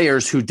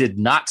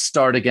not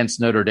start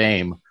against Notre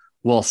Dame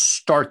will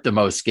start the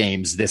most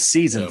games this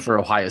season for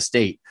Ohio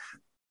State,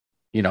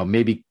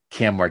 maybe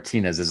Cam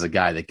Martinez is a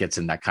guy that gets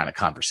in that kind of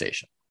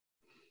conversation.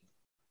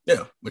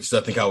 Yeah, which is,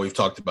 I think, how we've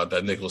talked about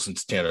that Nichols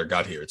since Tanner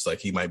got here. It's like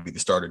he might be the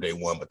starter day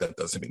one, but that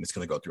doesn't mean it's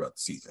going to go throughout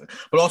the season.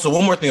 But also,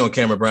 one more thing on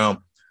Cameron Brown.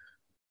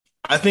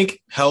 I think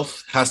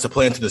health has to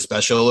play into the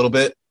special a little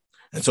bit.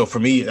 And so for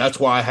me, that's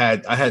why I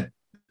had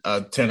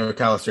Tanner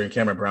McCalister and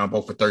Cameron Brown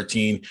both for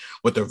 13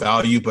 with their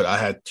value, but I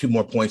had 2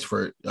 more points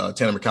for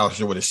Tanner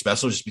McCalister with his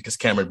special, just because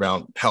Cameron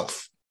Brown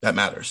health, that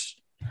matters.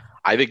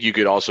 I think you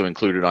could also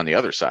include it on the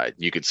other side.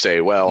 You could say,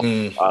 well,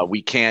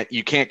 you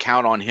can't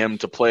count on him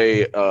to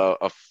play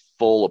a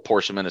full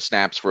apportionment of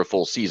snaps for a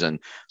full season,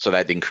 so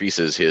that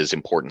increases his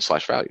importance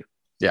 / value.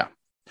 Yeah.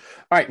 All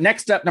right.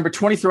 Next up, number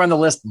 23 on the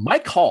list,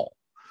 Mike Hall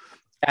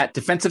at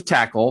defensive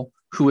tackle,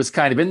 who is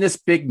kind of in this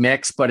big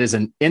mix, but is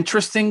an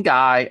interesting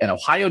guy, an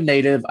Ohio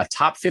native, a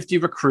top 50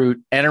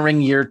 recruit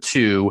entering year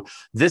 2.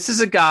 This is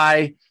a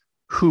guy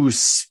whose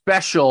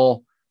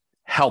special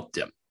helped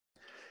him.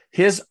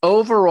 His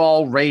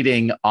overall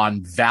rating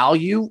on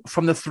value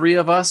from the 3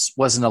 of us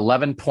was an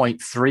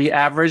 11.3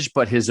 average,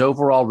 but his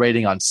overall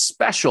rating on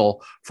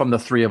special from the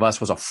 3 of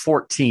us was a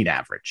 14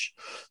 average.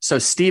 So,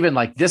 Steven,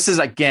 this is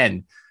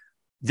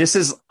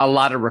a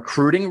lot of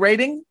recruiting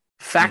rating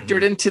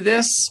factored into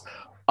this,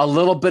 a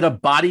little bit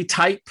of body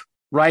type,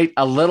 right?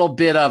 A little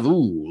bit of,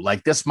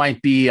 this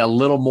might be a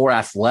little more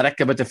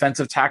athletic of a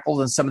defensive tackle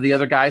than some of the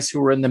other guys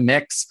who were in the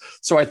mix.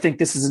 So I think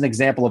this is an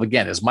example of,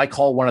 again, is Mike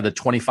Hall one of the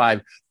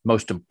 25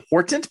 most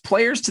important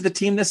players to the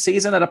team this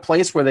season at a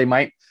place where they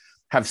might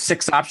have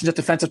 6 options at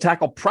defensive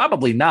tackle?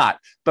 Probably not,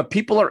 but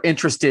people are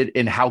interested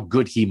in how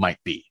good he might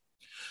be.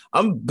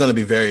 I'm going to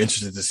be very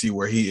interested to see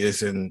where he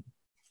is in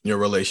your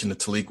relation to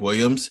Talik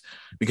Williams,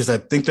 because I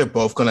think they're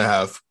both going to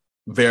have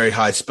very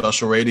high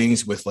special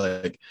ratings with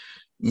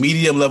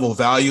medium level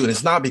value. And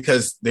it's not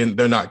because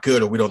they're not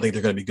good or we don't think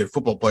they're going to be good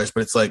football players,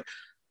 but it's like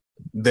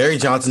Barry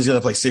Johnson's going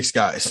to play 6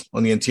 guys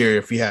on the interior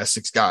if he has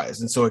 6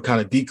 guys. And so it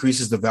kind of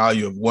decreases the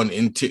value of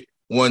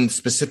one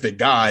specific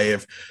guy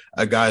if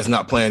a guy is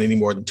not playing any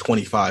more than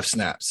 25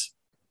 snaps.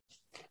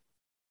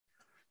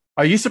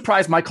 Are you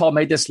surprised Mike Hall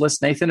made this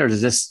list, Nathan, or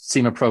does this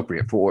seem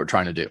appropriate for what we're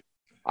trying to do?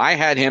 I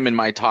had him in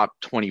my top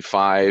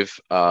 25.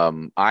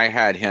 I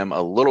had him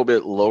a little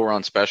bit lower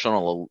on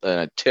special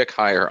and a tick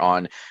higher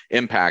on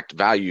impact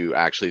value,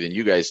 actually, than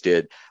you guys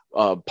did,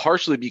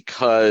 partially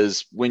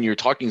because when you're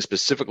talking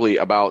specifically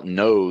about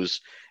nose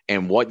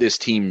and what this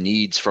team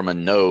needs from a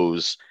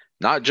nose,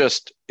 not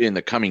just in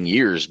the coming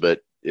years, but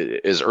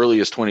as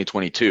early as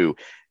 2022,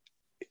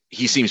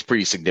 he seems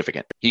pretty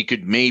significant. He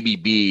could maybe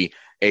be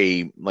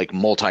a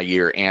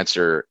multi-year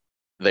answer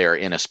there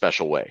in a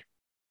special way.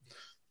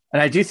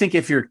 And I do think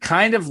if you're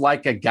kind of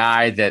like a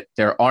guy that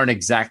there aren't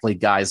exactly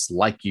guys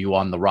like you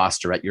on the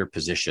roster at your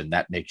position,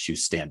 that makes you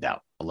stand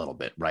out a little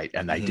bit, right?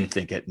 And I do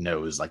think it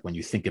knows, when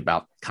you think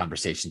about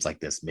conversations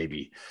like this,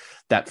 maybe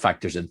that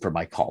factors in for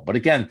Mike Hall. But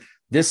again,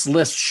 this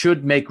list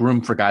should make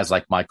room for guys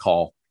like Mike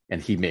Hall,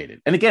 and he made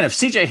it. And again, if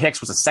CJ Hicks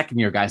was a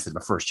second-year guy instead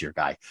of a first-year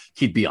guy,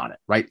 he'd be on it,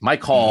 right?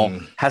 Mike Hall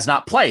has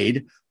not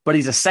played, but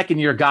he's a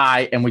second-year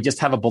guy, and we just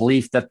have a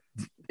belief that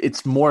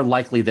it's more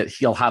likely that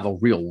he'll have a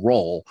real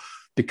role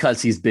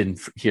because he's been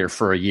here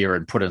for a year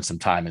and put in some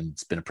time and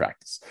it's been a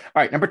practice. All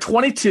right, number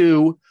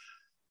 22,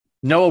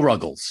 Noah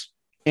Ruggles.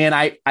 And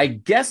I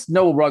guess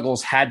Noah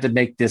Ruggles had to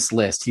make this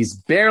list. He's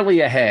barely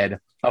ahead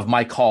of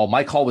Mike Hall.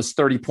 Mike Hall was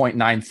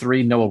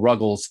 30.93. Noah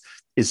Ruggles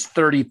is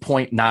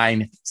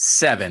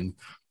 30.97.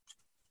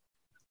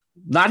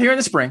 Not here in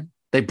the spring.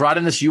 They brought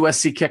in this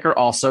USC kicker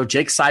also.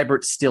 Jake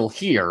Seibert's still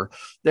here.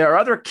 There are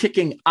other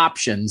kicking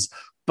options,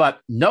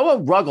 but Noah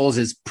Ruggles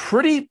is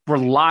pretty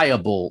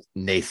reliable,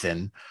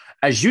 Nathan.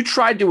 As you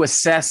tried to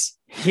assess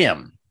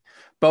him,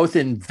 both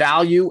in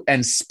value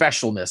and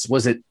specialness,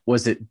 was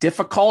it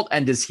difficult?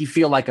 And does he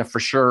feel like a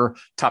for sure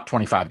top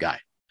 25 guy?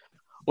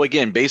 Well,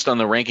 again, based on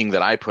the ranking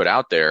that I put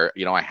out there,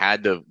 I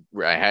had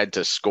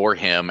to score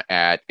him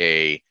at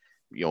a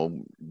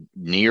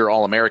near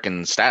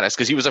All-American status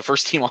because he was a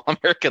first-team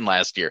All-American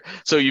last year.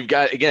 So you've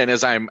got, again,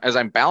 as I'm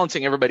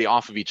balancing everybody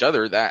off of each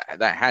other,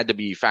 that had to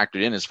be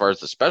factored in as far as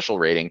the special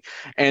rating,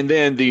 and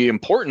then the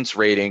importance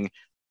rating.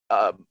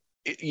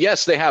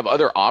 Yes, they have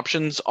other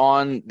options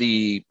on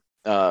the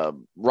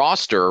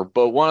roster,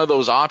 but one of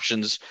those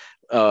options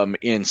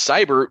in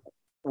Seibert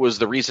was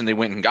the reason they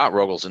went and got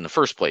Ruggles in the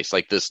first place.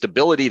 Like the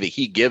stability that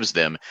he gives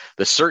them,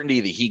 the certainty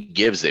that he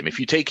gives them. If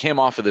you take him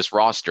off of this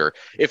roster,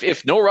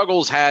 if Noah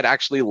Ruggles had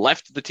actually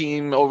left the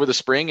team over the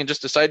spring and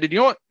just decided, you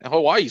know what,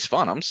 Hawaii's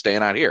fun, I'm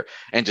staying out here,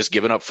 and just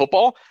giving up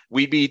football,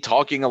 we'd be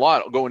talking a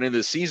lot going into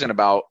the season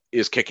about,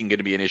 is kicking going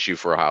to be an issue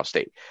for Ohio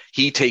State?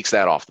 He takes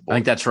that off the board. I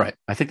think that's right.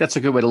 I think that's a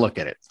good way to look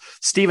at it.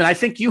 Steven, I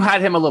think you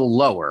had him a little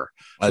lower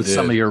with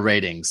some of your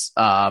ratings.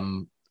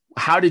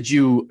 How did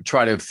you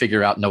try to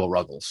figure out Noah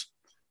Ruggles?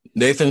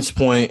 Nathan's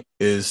point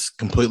is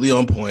completely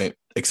on point,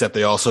 except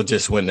they also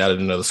just went and added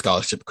another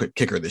scholarship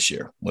kicker this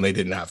year when they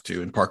didn't have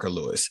to, in Parker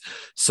Lewis.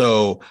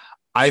 So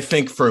I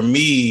think for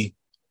me,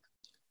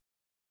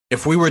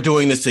 if we were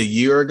doing this a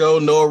year ago,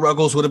 Noah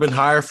Ruggles would have been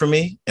higher for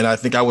me. And I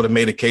think I would have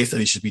made a case that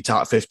he should be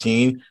top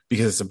 15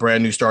 because it's a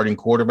brand new starting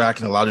quarterback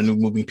and a lot of new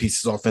moving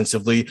pieces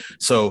offensively.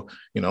 So,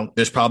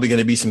 there's probably going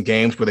to be some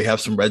games where they have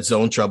some red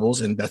zone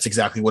troubles, and that's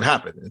exactly what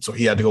happened. And so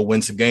he had to go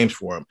win some games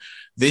for him.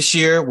 This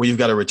year, where you've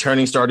got a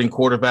returning starting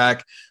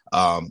quarterback,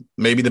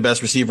 maybe the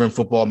best receiver in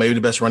football, maybe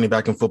the best running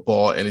back in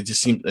football, and it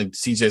just seems like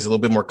CJ is a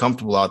little bit more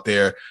comfortable out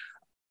there.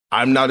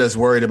 I'm not as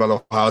worried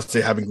about Ohio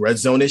State having red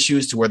zone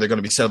issues to where they're going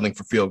to be settling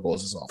for field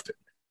goals as often.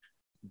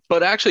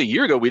 But actually, a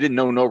year ago, we didn't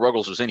know Noah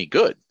Ruggles was any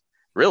good,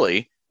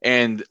 really.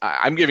 And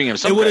I'm giving him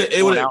some credit.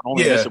 It would have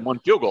only missing one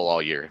field goal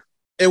all year.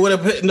 It would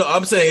have. No,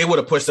 I'm saying it would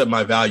have pushed up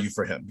my value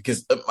for him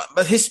because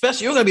his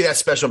special. You're going to be that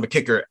special of a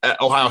kicker at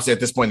Ohio State at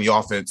this point in the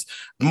offense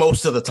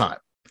most of the time,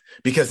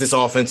 because this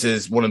offense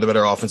is one of the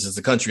better offenses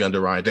in the country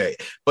under Ryan Day.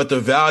 But the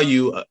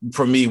value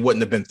for me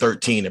wouldn't have been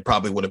 13; it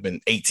probably would have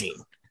been 18.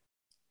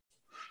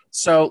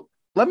 So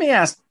let me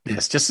ask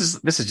this. This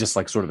is just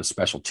like sort of a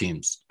special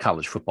teams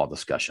college football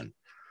discussion.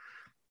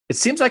 It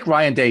seems like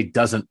Ryan Day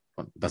doesn't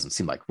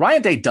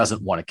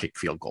want to kick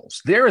field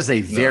goals. There is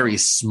a very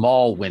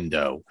small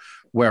window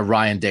where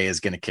Ryan Day is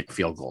going to kick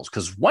field goals,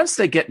 because once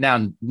they get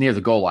down near the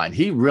goal line,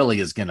 he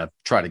really is going to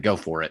try to go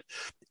for it.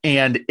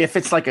 And if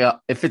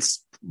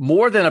it's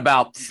more than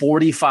about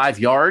 45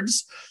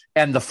 yards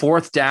and the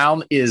fourth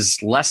down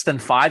is less than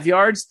 5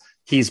 yards,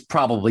 he's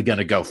probably going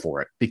to go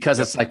for it, because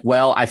it's like,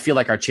 well, I feel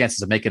like our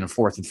chances of making a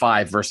 4th and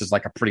 5 versus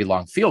like a pretty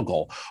long field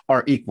goal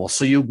are equal.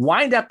 So you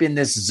wind up in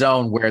this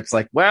zone where it's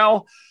like,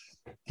 well,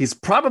 he's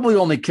probably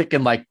only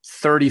kicking like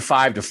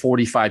 35 to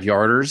 45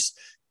 yarders.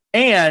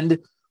 And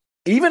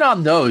even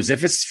on those,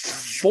 if it's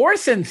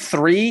 4th and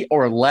 3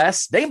 or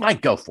less, they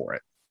might go for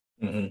it.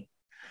 Mm-hmm.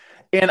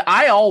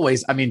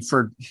 And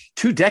for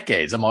 2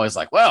 decades, I'm always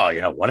like, well,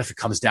 what if it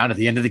comes down to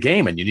the end of the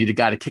game and you need a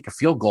guy to kick a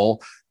field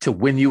goal to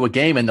win you a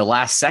game in the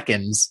last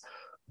seconds?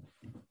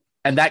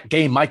 And that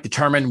game might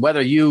determine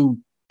whether you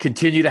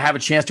continue to have a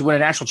chance to win a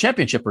national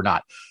championship or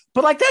not.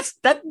 But like,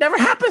 that never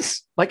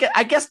happens. Like,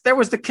 I guess there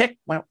was the kick.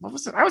 Well, what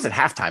was it? I was at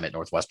halftime at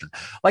Northwestern.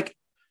 Like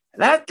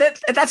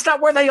that's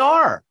not where they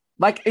are.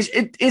 Like,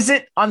 is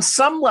it on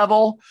some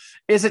level,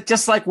 is it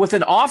just like with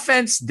an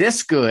offense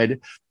this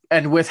good,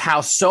 and with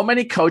how so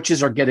many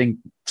coaches are getting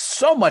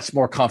so much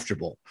more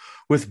comfortable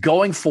with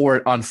going for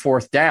it on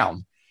 4th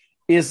down,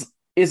 is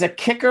a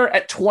kicker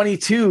at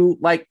 22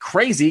 like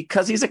crazy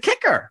because he's a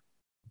kicker?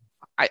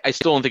 I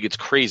still don't think it's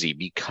crazy,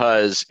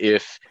 because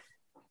if,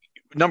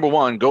 number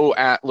one,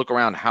 look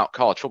around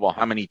college football,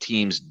 how many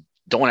teams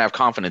don't have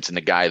confidence in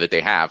the guy that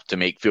they have to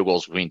make field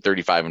goals between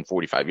 35 and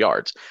 45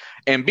 yards.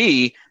 And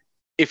B,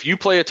 if you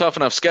play a tough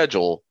enough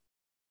schedule,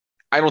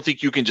 I don't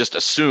think you can just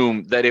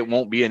assume that it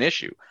won't be an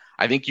issue.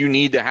 I think you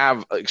need to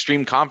have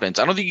extreme confidence.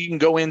 I don't think you can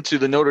go into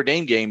the Notre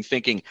Dame game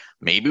thinking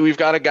maybe we've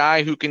got a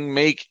guy who can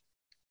make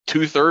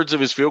 2/3 of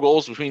his field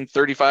goals between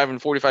 35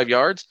 and 45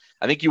 yards.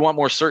 I think you want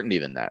more certainty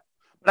than that.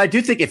 But I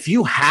do think if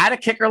you had a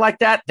kicker like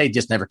that, they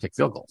just never kick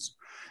field goals.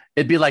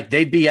 It'd be like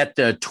they'd be at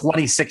the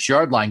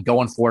 26-yard line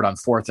going for it on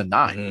 4th and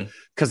 9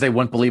 because they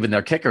wouldn't believe in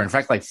their kicker. In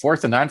fact, like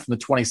 4th and 9 from the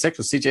 26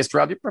 with CJ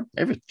Stroud, you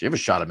have a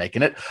shot of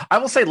making it. I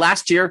will say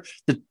last year,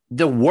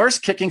 the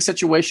worst kicking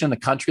situation in the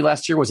country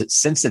last year was at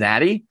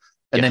Cincinnati,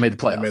 and they made the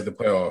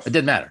playoff. It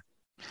didn't matter.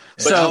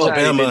 But so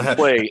Alabama had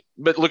play.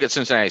 But look at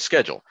Cincinnati's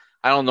schedule.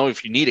 I don't know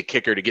if you need a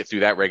kicker to get through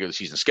that regular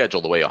season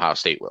schedule the way Ohio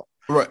State will.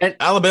 Right. And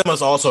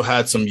Alabama's also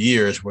had some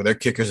years where their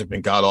kickers have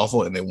been god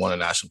awful and they won a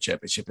national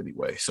championship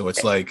anyway. So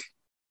it's like.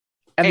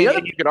 And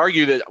you could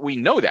argue that we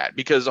know that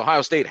because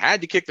Ohio State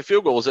had to kick the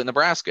field goals at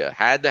Nebraska,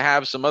 had to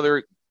have some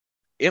other,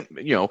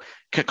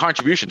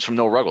 contributions from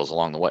Noah Ruggles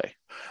along the way.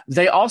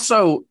 They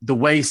also, the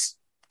way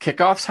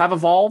kickoffs have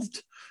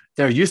evolved,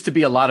 there used to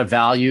be a lot of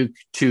value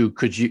to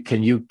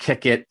can you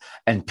kick it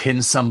and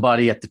pin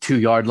somebody at the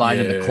 2-yard line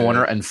in the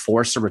corner and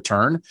force a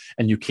return,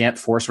 and you can't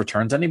force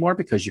returns anymore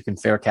because you can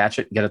fair catch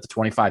it and get it to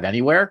 25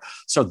 anywhere.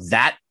 So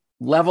that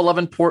level of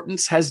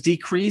importance has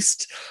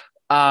decreased.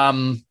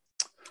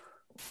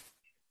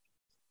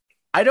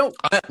 I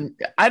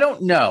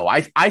don't know.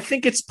 I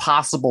think it's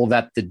possible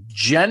that the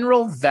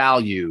general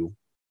value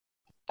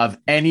of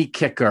any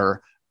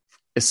kicker,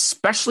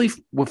 especially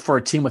for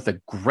a team with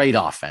a great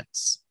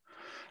offense,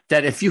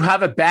 that if you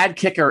have a bad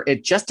kicker,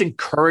 it just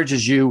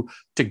encourages you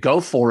to go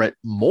for it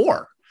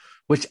more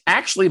which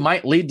actually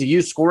might lead to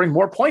you scoring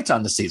more points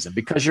on the season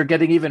because you're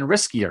getting even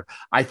riskier.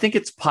 I think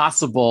it's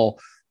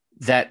possible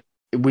that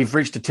we've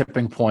reached a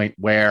tipping point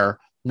where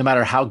no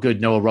matter how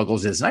good Noah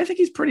Ruggles is, and I think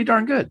he's pretty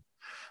darn good,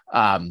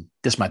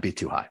 this might be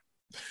too high.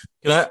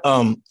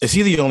 Is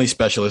he the only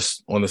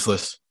specialist on this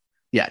list?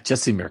 Yeah,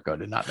 Jesse Mirko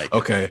did not make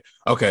it.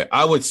 Okay.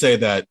 I would say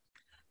that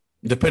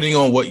depending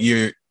on what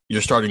your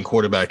starting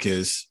quarterback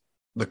is,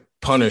 the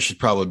punter should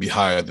probably be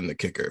higher than the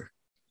kicker.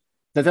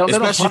 They don't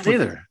punt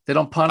either. They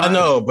don't punt. I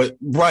know, but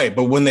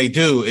when they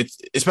do, it's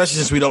especially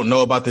since we don't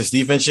know about this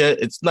defense yet,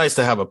 it's nice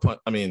to have a punt.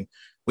 I mean,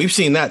 we've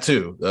seen that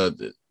too.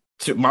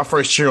 My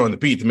first cheer on the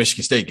beat, the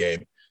Michigan State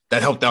game,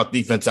 that helped out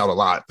defense out a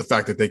lot. The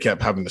fact that they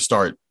kept having to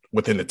start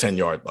within the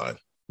 10-yard line.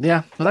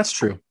 Yeah, well, that's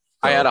true.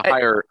 I had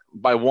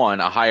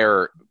a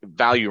higher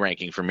value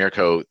ranking for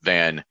Mirko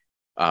than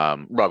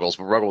Ruggles,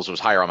 but Ruggles was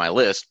higher on my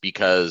list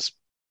because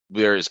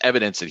there's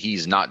evidence that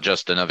he's not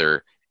just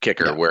another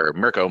kicker, where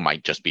Mirko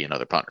might just be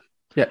another punter.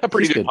 Yeah, a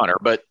pretty good punter,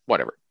 but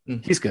whatever.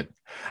 He's good.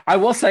 I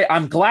will say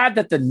I'm glad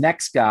that the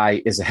next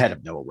guy is ahead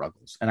of Noah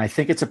Ruggles, and I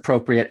think it's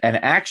appropriate. And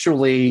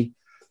actually,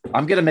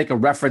 I'm going to make a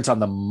reference on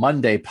the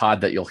Monday pod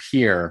that you'll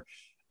hear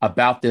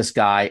about this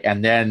guy.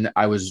 And then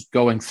I was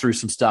going through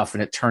some stuff,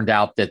 and it turned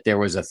out that there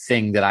was a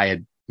thing that I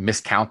had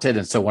miscounted.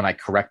 And so when I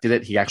corrected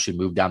it, he actually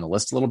moved down the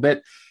list a little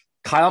bit.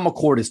 Kyle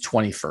McCord is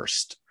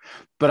 21st.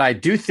 But I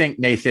do think,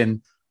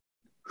 Nathan,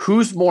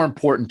 who's more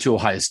important to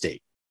Ohio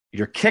State?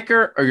 Your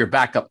kicker or your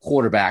backup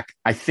quarterback?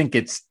 I think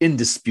it's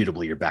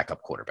indisputably your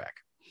backup quarterback.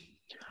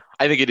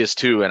 I think it is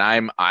too. And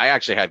I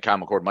actually had Kyle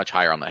McCord much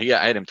higher on that.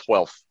 I had him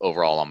 12th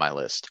overall on my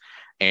list.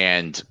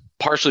 And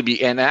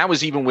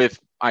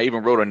I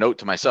even wrote a note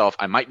to myself,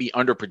 I might be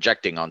under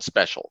projecting on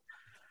special,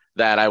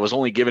 that I was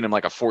only giving him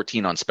like a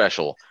 14 on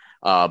special.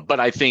 But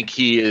I think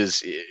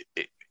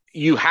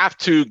you have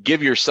to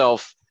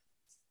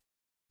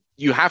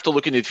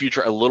look into the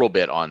future a little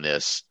bit on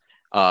this.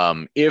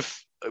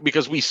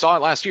 Because we saw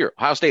it last year.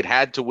 Ohio State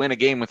had to win a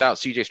game without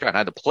C.J. Stroud,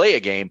 had to play a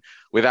game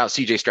without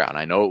C.J. Stroud.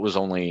 I know it was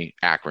only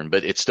Akron,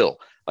 but it's still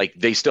like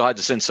they still had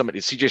to send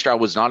somebody. C.J. Stroud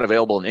was not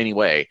available in any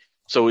way.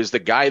 So is the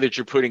guy that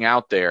you're putting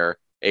out there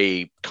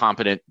a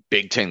competent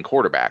Big Ten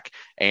quarterback?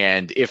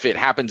 And if it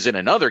happens in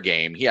another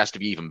game, he has to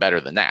be even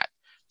better than that.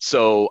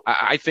 So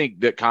I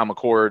think that Kyle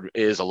McCord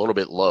is a little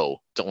bit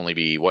low to only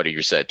be, what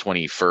you said,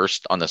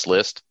 21st on this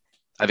list.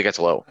 I think that's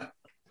low.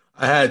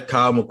 I had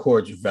Kyle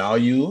McCord's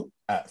value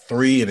at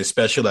 3 and his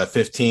special at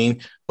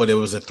 15, but it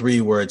was a 3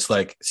 where it's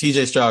like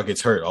CJ Stroud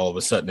gets hurt, all of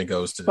a sudden it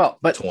goes to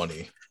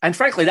 20. And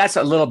frankly, that's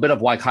a little bit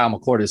of why Kyle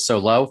McCord is so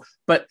low.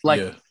 But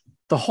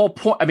the whole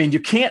point, I mean,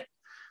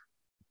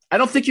 I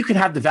don't think you can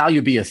have the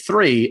value be a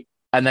 3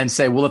 and then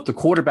say, well, if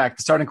the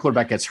starting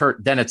quarterback gets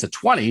hurt, then it's a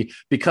 20,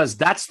 because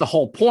that's the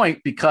whole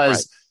point.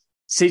 Because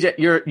CJ,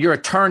 you're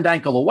a turned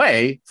ankle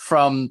away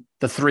from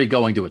the 3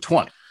 going to a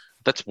 20.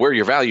 That's where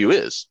your value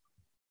is.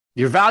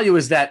 Your value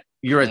is that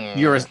you're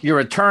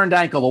a turned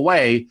ankle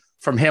away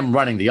from him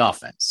running the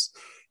offense.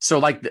 So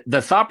like the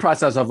thought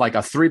process of like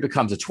a 3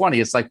 becomes a 20,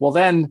 it's like, well,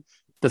 then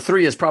the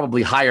 3 is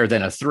probably higher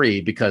than a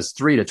 3 because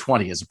 3 to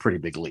 20 is a pretty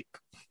big leap.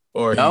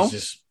 Or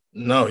he's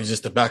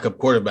just a backup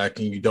quarterback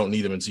and you don't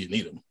need him until you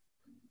need him,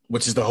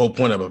 which is the whole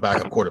point of a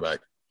backup quarterback.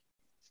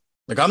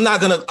 Like I'm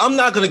not gonna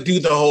do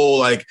the whole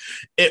like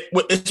it,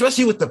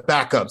 especially with the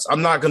backups.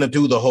 I'm not gonna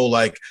do the whole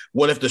like,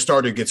 what if the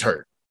starter gets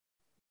hurt?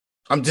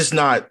 I'm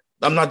not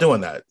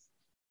doing that.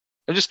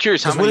 I'm just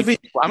curious how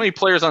many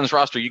players on this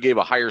roster you gave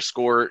a higher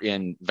score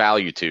in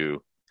value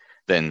to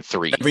than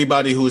 3?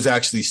 Everybody who's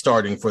actually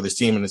starting for this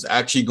team and is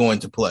actually going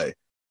to play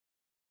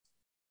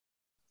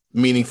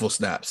meaningful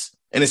snaps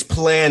and is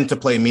planned to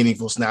play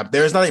meaningful snaps.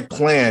 There is not a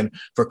plan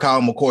for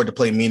Kyle McCord to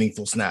play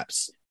meaningful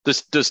snaps.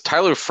 Does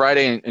Tyler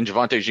Friday and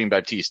Javonte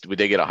Jean-Baptiste, would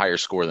they get a higher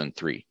score than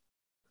 3?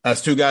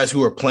 As 2 guys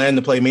who are planned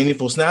to play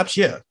meaningful snaps,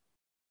 yeah.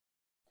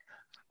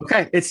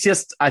 Okay, it's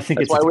just I think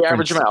that's it's why we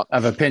average them out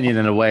of opinion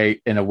in a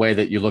way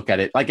that you look at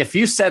it. Like if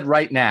you said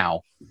right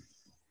now,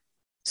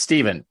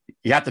 Steven,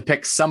 you have to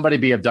pick somebody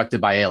be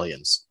abducted by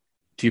aliens.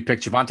 Do you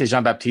pick Javonte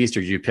Jean-Baptiste or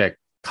do you pick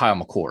Kyle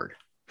McCord?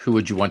 Who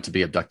would you want to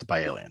be abducted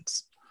by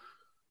aliens?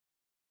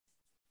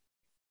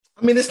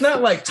 I mean, it's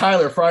not like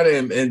Tyler Friday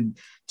and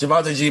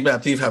Javonte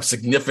Jean-Baptiste have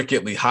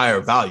significantly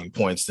higher value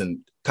points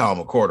than Kyle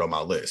McCord on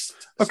my list.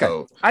 Okay.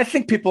 So, I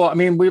think people, I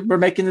mean, we're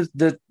making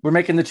the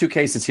 2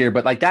 cases here,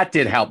 but like that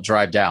did help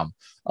drive down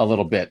a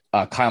little bit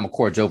Kyle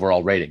McCord's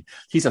overall rating.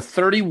 He's a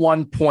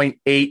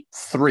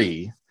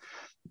 31.83.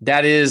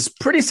 That is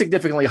pretty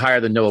significantly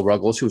higher than Noah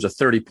Ruggles, who's a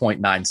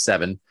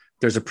 30.97.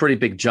 There's a pretty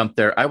big jump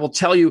there. I will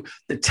tell you,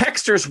 the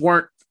texters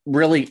weren't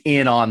really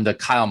in on the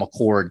Kyle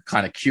McCord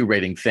kind of Q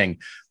rating thing.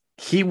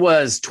 He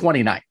was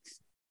 29th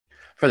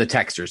for the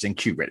texters in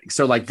Q rating.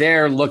 So like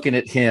they're looking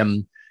at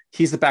him.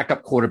 He's the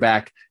backup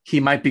quarterback. He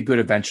might be good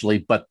eventually,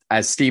 but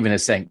as Steven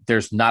is saying,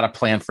 there's not a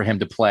plan for him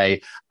to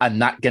play. I'm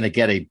not going to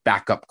get a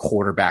backup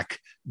quarterback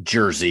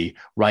jersey,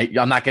 right?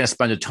 I'm not going to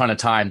spend a ton of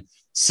time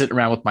sitting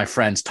around with my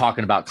friends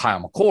talking about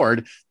Kyle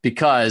McCord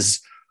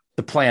because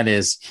the plan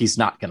is he's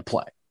not going to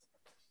play.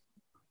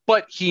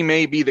 but he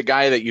may be the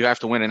guy that you have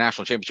to win a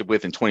national championship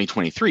with in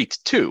 2023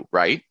 too,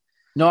 right?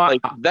 No,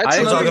 that's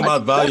we're talking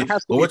about value. That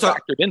has to be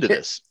factored into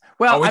this.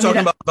 Well, are we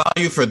talking about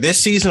value for this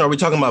season, or are we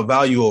talking about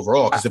value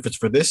overall? Because if it's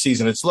for this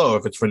season, it's low.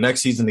 If it's for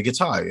next season, it gets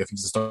high. If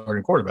he's a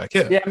starting quarterback,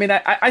 yeah. Yeah, I mean,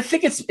 I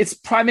think it's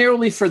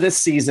primarily for this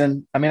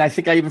season. I mean, I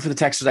think even for the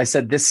Texans, I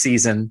said this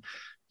season.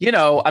 You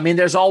know, I mean,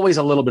 there's always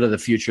a little bit of the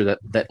future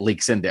that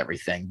leaks into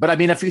everything. But I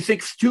mean, if you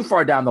think too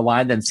far down the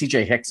line, then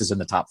CJ Hicks is in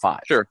the top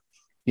 5. Sure.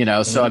 You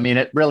know, so I mean,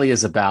 it really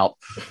is about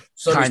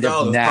kind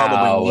of now.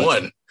 Probably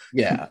one.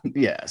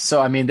 Yeah.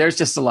 So I mean, there's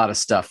just a lot of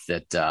stuff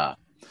that,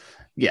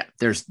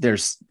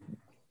 there's.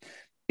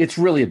 It's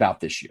really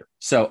about this year.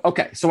 So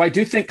okay, so I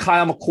do think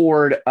Kyle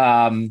McCord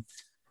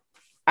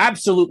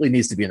absolutely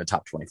needs to be in the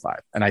top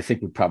 25, and I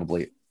think we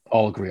probably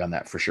all agree on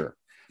that for sure.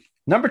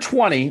 Number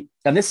 20,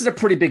 and this is a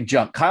pretty big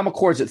jump. Kyle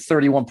McCord's at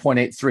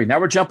 31.83. Now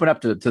we're jumping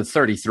up to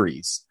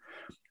 33s.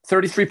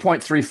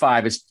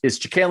 33.35 is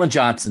Ja'Kalen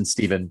Johnson,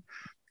 Stephen.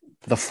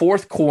 The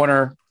fourth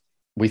corner,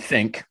 we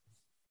think,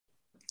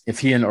 if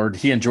he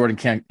and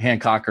Jordan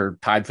Hancock are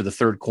tied for the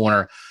third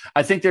corner.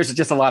 I think there's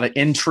just a lot of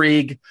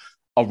intrigue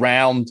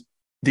around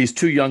these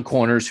two young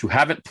corners who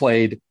haven't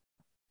played,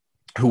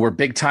 who were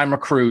big-time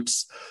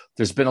recruits.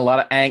 There's been a lot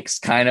of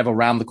angst kind of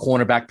around the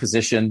cornerback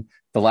position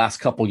the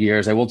last couple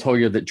years. I will tell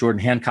you that Jordan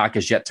Hancock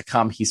is yet to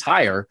come. He's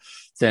higher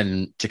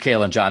than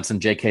Ja'Kalen Johnson,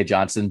 J.K.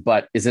 Johnson,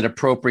 but is it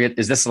appropriate?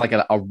 Is this like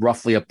a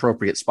roughly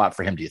appropriate spot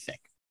for him, do you think?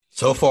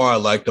 So far, I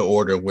like the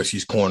order in which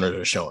these corners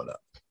are showing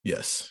up.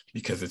 Yes,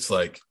 because it's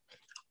like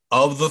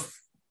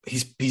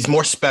he's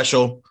more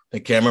special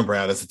than Cameron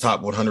Brown as the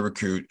top 100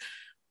 recruit,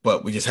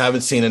 but we just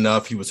haven't seen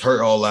enough. He was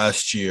hurt all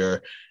last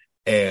year,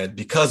 and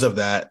because of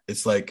that,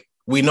 it's like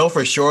we know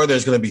for sure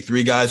there's going to be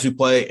 3 guys who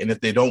play, and if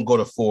they don't go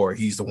to 4,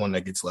 he's the one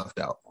that gets left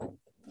out.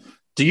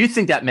 Do you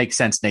think that makes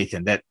sense,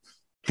 Nathan, that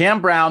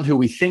Cam Brown, who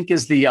we think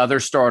is the other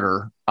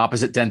starter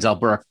opposite Denzel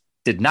Burke,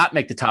 did not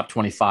make the top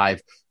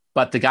 25,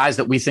 but the guys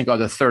that we think are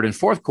the third and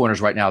fourth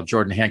corners right now,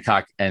 Jordan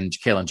Hancock and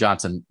Ja'Kalen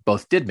Johnson,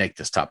 both did make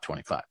this top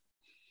 25?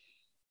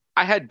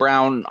 I had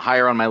Brown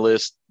higher on my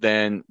list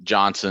than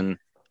Johnson.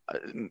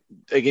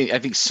 Again, I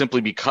think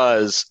simply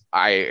because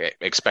I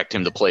expect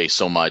him to play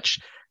so much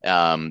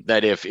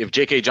that if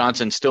J.K.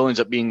 Johnson still ends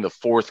up being the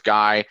fourth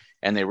guy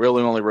and they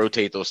really only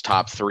rotate those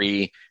top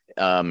 3,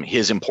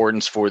 his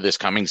importance for this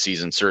coming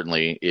season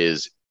certainly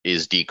is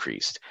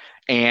decreased.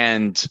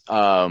 And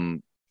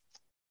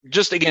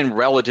just, again,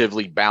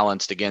 relatively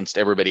balanced against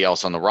everybody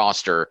else on the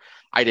roster,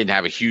 I didn't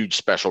have a huge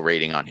special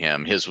rating on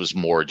him. His was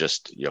more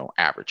just,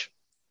 average.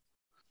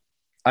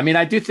 I mean,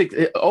 I do think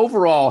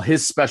overall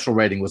his special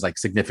rating was like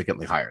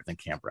significantly higher than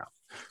Cam Brown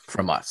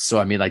from us. So,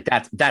 I mean, like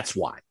that's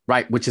why,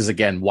 right? Which is,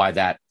 again, why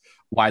that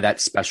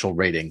special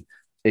rating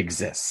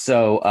exists.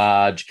 So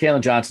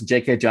Ja'Kalen Johnson,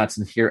 J.K.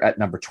 Johnson here at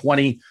number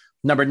 20,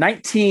 number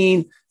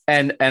 19.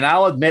 And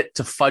I'll admit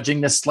to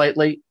fudging this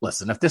slightly.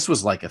 Listen, if this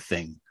was like a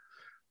thing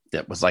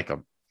that was like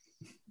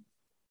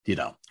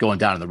going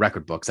down in the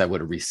record books, I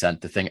would have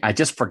resent the thing. I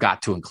just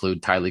forgot to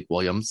include Tyleik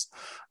Williams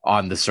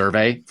on the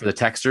survey for the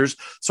texters.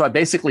 So I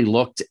basically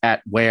looked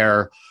at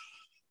where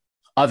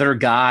other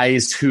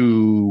guys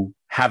who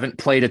haven't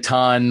played a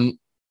ton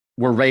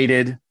were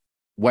rated,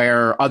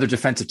 where other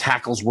defensive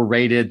tackles were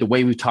rated, the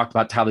way we talked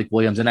about Tyleik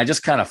Williams, and I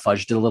just kind of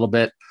fudged it a little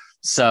bit.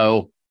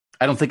 So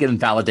I don't think it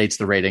invalidates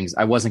the ratings.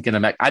 I wasn't going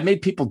to I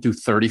made people do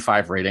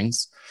 35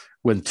 ratings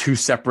with 2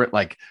 separate,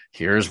 like,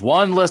 here's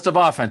one list of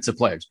offensive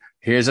players.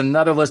 Here's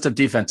another list of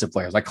defensive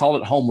players. I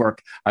called it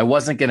homework. I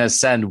wasn't going to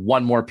send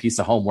one more piece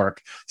of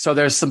homework. So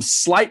there's some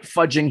slight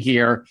fudging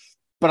here,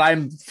 but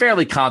I'm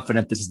fairly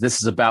confident this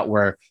is about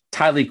where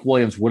Tyleik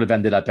Williams would have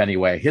ended up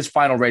anyway. His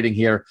final rating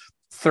here,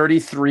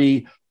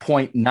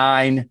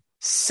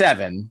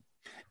 33.97.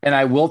 And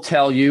I will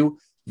tell you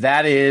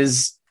that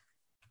is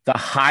the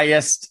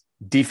highest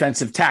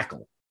defensive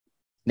tackle,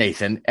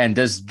 Nathan. And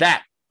does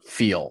that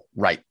feel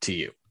right to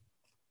you?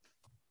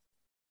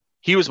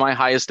 He was my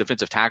highest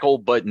defensive tackle,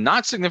 but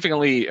not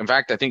significantly. In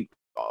fact, I think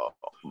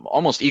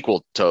almost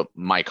equal to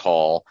Mike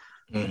Hall.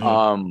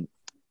 Mm-hmm.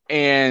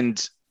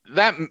 And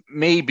that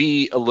may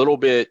be a little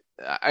bit,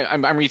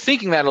 I'm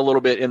rethinking that a little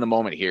bit in the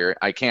moment here.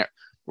 I can't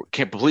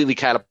completely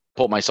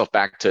catapult myself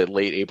back to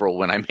late April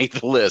when I made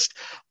the list,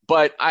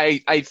 but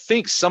I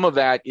think some of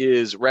that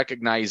is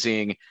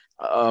recognizing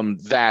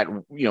that,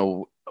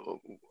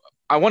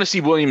 I want to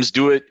see Williams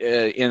do it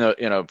in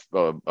a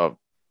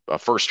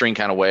first string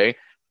kind of way,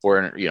 or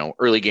an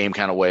early game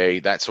kind of way,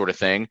 that sort of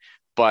thing.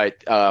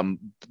 But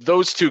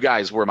those 2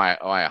 guys were my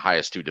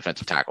highest 2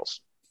 defensive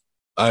tackles.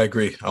 I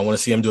agree. I want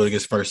to see him do it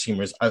against first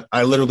teamers.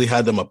 I literally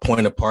had them a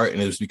point apart,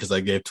 and it was because I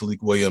gave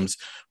Tyleik Williams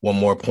 1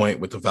 more point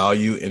with the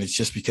value. And it's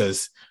just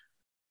because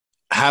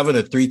having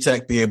a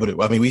 3-tech be able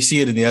to, I mean, we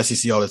see it in the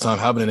SEC all the time,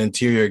 having an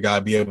interior guy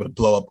be able to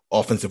blow up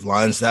offensive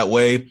lines that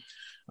way.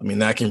 I mean,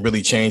 that can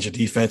really change a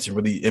defense and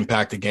really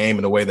impact the game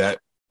in a way that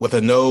with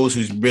a nose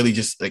who's really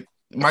just like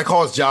Mike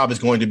Hall's job is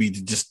going to be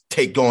to just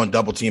take on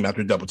double team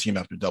after double team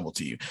after double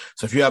team.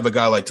 So if you have a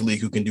guy like Talik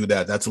who can do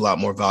that, that's a lot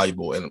more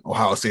valuable. And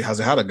Ohio State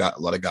hasn't had a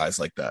lot of guys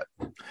like that.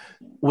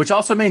 Which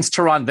also means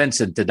Teron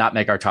Vincent did not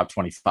make our top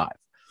 25.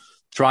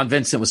 Teron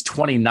Vincent was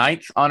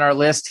 29th on our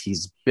list.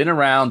 He's been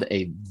around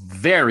a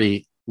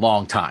very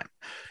long time.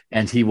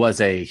 And he was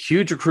a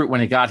huge recruit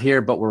when he got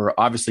here, but we're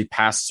obviously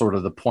past sort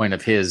of the point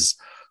of his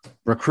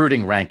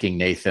recruiting ranking,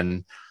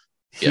 Nathan.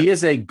 He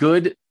is a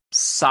good,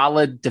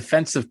 solid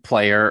defensive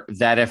player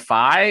that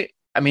I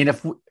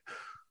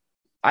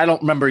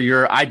don't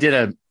remember I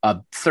did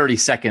a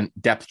 30-second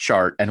depth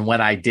chart. And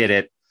when I did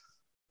it,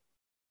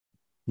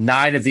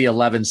 9 of the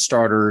 11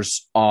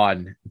 starters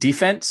on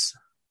defense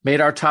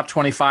made our top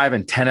 25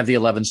 and 10 of the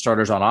 11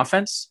 starters on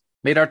offense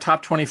made our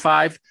top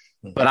 25.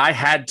 But I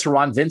had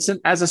Teron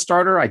Vincent as a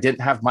starter. I didn't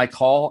have Mike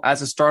Hall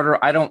as a starter.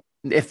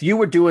 If you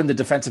were doing the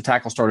defensive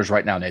tackle starters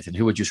right now, Nathan,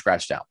 who would you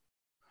scratch down?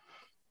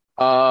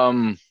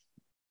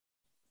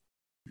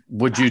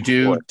 Would you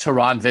do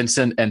Teron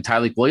Vincent and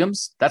Tyleik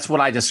Williams? That's what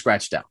I just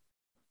scratched down.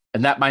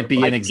 And that might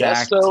be an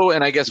exact.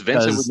 And I guess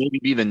Vincent would maybe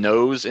be the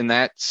nose in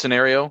that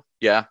scenario.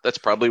 Yeah, that's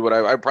probably what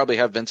I probably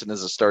have Vincent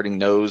as a starting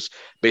nose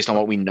based on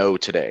what we know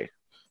today.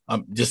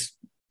 Just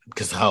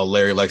because how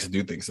Larry likes to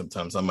do things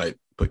sometimes, I might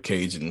put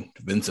Cage and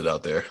Vincent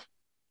out there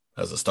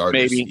as a starter.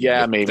 Maybe.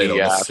 I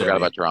forgot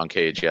about Jerron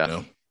Cage. Yeah.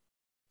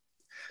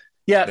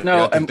 You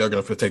know? I think they're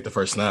going to take the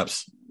first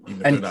snaps, even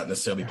if they're not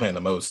necessarily playing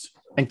the most.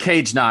 And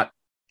Cage not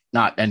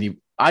any.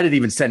 I didn't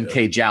even send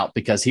Cage out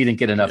because he didn't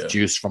get enough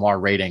juice from our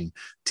rating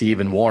to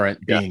even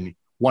warrant being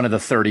one of the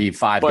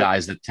 35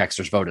 guys that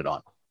Texters voted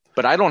on.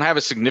 But I don't have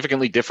a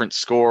significantly different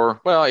score.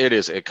 Well, it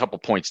is a couple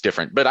points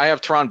different. But I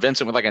have Teron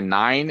Vincent with like a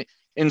 9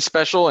 in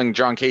special and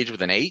John Cage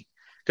with an 8.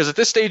 Because at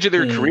this stage of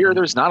their career,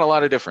 there's not a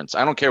lot of difference.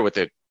 I don't care what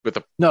the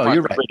you're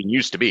right. rating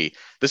used to be.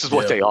 This is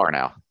what they are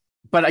now.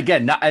 But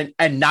again,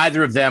 and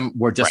neither of them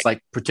were just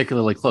like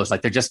particularly close.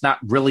 Like they're just not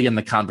really in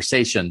the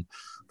conversation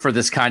for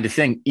this kind of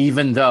thing,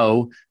 even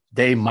though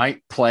they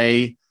might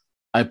play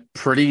a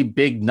pretty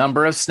big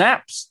number of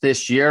snaps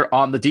this year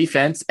on the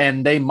defense,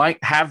 and they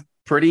might have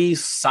pretty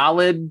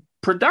solid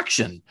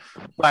production,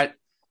 but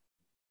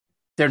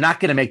they're not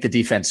going to make the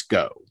defense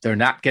go. They're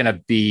not going to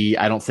be,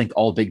 I don't think,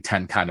 all Big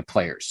Ten kind of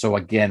players. So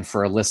again,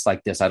 for a list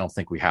like this, I don't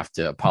think we have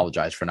to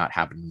apologize for not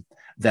having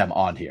them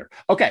on here.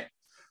 Okay.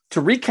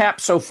 To recap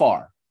so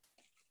far,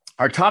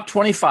 our top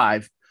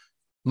 25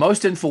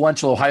 most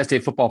influential Ohio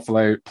State football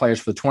players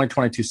for the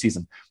 2022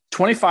 season: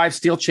 25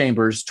 Steel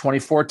Chambers,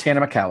 24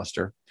 Tanner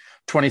McAllister,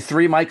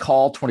 23 Mike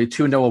Hall,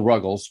 22 Noah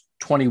Ruggles,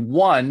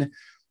 21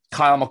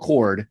 Kyle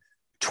McCord,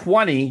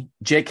 20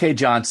 J.K.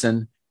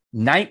 Johnson,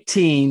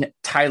 19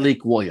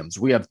 Tyleik Williams.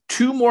 We have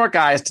 2 more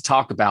guys to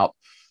talk about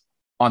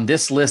on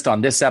this list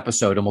on this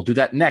episode, and we'll do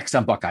that next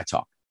on Buckeye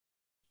Talk.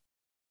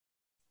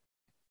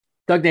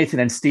 Doug, Nathan,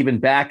 and Stephen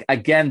back.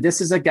 Again,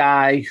 this is a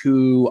guy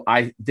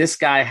this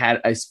guy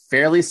had a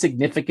fairly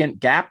significant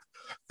gap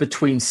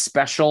between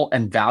special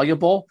and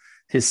valuable.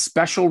 His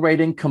special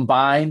rating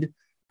combined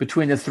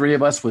between the 3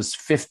 of us was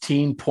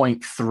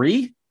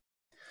 15.3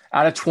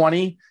 out of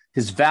 20.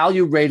 His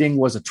value rating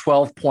was a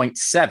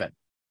 12.7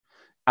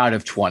 out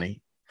of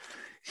 20.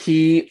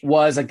 He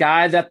was a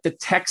guy that the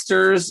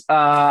Texters,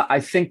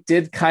 I think,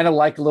 did kind of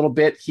like a little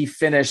bit. He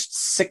finished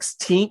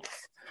 16th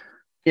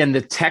in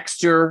the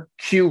Texter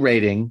Q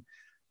rating.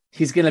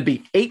 He's going to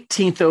be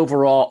 18th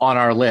overall on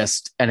our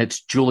list, and it's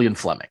Julian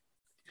Fleming.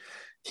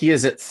 He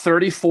is at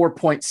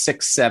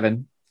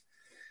 34.67.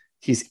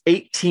 He's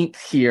 18th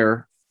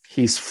here.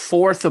 He's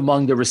 4th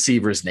among the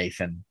receivers,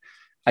 Nathan.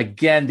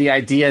 Again, the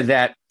idea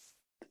that,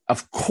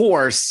 of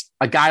course,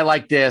 a guy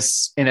like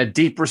this in a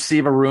deep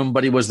receiver room,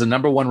 but he was the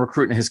number 1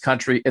 recruit in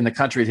the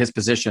country at his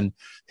position,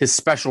 his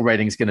special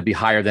rating is going to be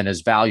higher than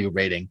his value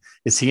rating.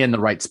 Is he in the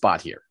right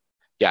spot here?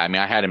 Yeah, I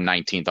mean, I had him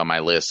 19th on my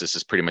list. This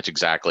is pretty much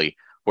exactly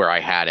where I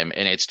had him.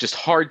 And it's just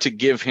hard to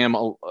give him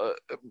a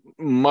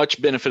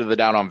much benefit of the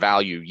doubt on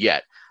value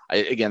yet.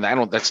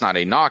 That's not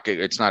a knock.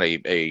 It's not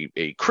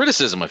a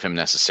criticism of him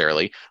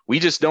necessarily. We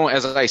just don't,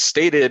 as I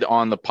stated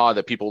on the pod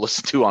that people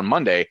listen to on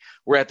Monday,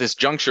 we're at this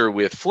juncture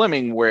with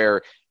Fleming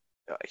where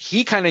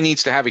he kind of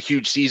needs to have a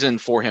huge season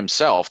for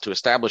himself to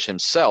establish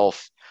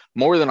himself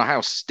more than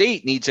Ohio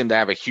State needs him to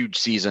have a huge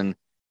season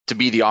to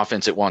be the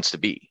offense it wants to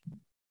be.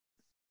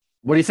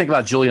 What do you think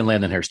about Julian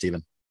Landon here,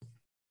 Stephen?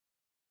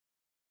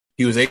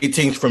 He was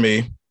 18th for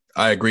me.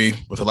 I agree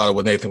with a lot of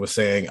what Nathan was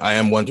saying. I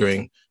am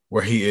wondering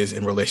where he is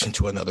in relation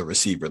to another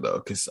receiver, though,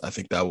 because I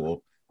think that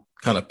will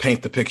kind of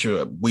paint the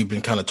picture we've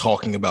been kind of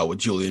talking about with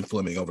Julian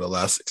Fleming over the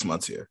last 6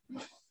 months here.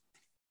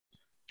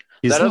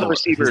 He's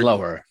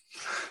lower.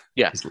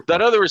 Yeah,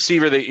 that other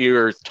receiver that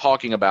you're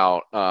talking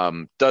about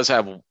does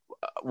have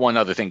one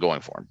other thing going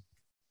for him.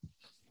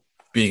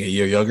 Being a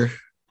year younger.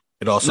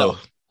 It also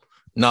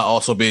not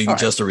also being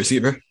just a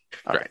receiver.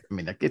 All right. I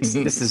mean, this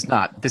is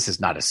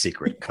not a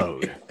secret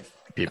code,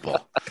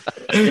 people.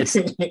 It's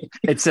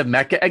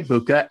Emeka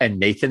Egbuka, and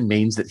Nathan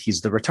means that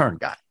he's the return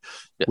guy,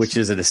 which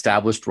is an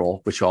established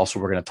role, which also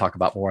we're going to talk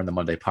about more in the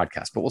Monday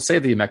podcast. But we'll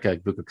save the Emeka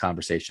Egbuka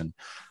conversation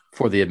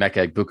for the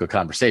Emeka Egbuka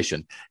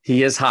conversation.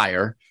 He is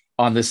higher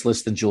on this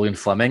list than Julian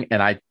Fleming,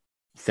 and I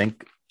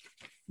think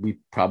we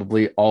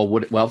probably all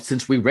would. Well,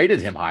 since we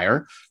rated him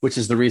higher, which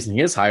is the reason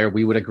he is higher,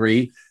 we would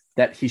agree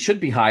that he should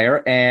be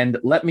higher. And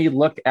let me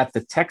look at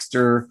the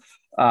Texter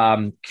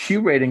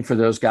Q rating for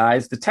those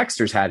guys. The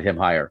Texters had him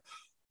higher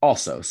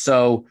also.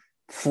 So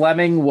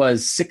Fleming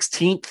was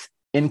 16th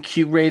in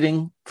Q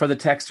rating for the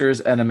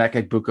Texters, and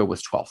Emeka Egbuka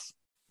was 12th.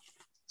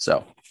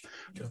 So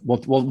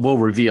we'll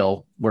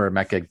reveal where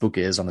Emeka Egbuka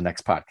is on the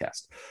next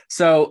podcast.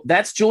 So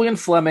that's Julian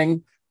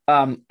Fleming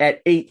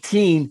at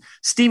 18.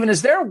 Steven,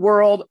 is there a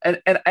world,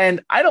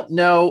 and I don't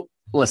know,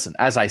 listen,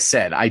 as I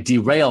said, I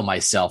derail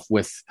myself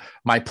with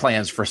my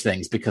plans for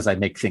things because I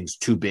make things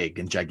too big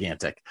and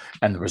gigantic,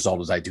 and the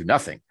result is I do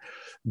nothing.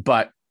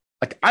 But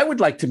like, I would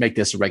like to make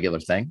this a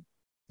regular thing.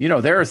 You know,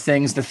 there are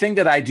things, the thing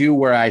that I do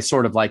where I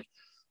sort of like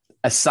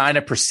assign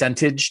a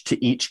percentage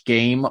to each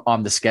game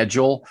on the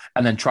schedule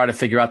and then try to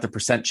figure out the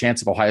percent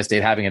chance of Ohio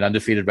State having an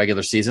undefeated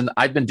regular season.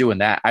 I've been doing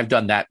that. I've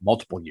done that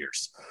multiple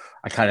years.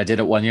 I kind of did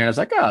it one year and I was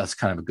like, oh, that's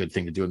kind of a good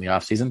thing to do in the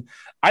offseason.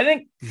 I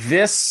think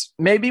this,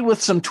 maybe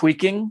with some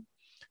tweaking,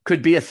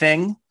 could be a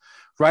thing,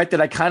 right?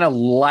 That I kind of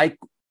like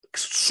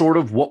sort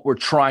of what we're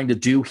trying to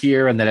do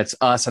here, and that it's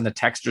us and the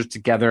Texters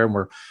together,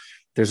 and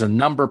there's a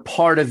number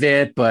part of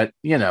it, but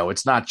you know,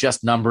 it's not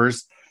just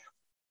numbers.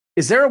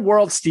 Is there a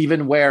world,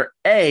 Stephen, where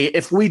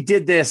if we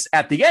did this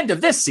at the end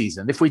of this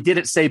season, if we did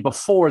it, say,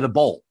 before the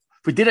bowl,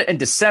 if we did it in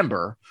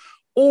December,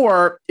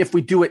 or if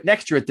we do it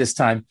next year at this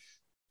time,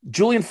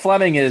 Julian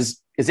Fleming is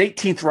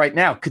 18th right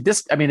now.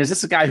 Is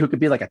this a guy who could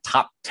be like a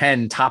top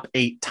 10, top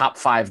 8, top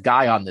 5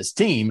 guy on this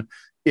team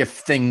if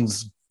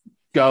things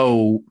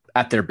go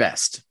at their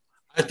best?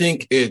 I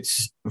think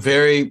it's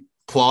very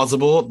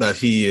plausible that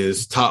he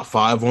is top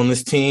 5 on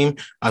this team.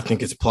 I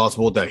think it's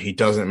plausible that he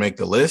doesn't make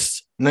the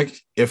list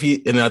next.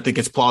 And I think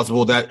it's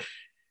plausible that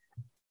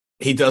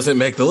he doesn't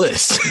make the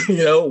list.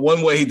 You know,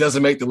 one way he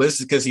doesn't make the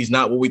list is because he's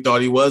not what we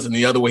thought he was, and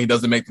the other way he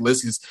doesn't make the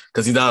list is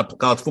because he's not a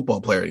college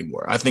football player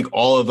anymore. I think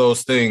all of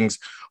those things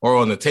are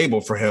on the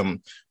table for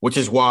him, which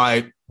is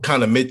why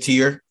kind of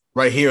mid-tier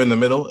right here in the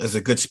middle is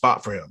a good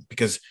spot for him,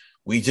 because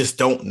we just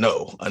don't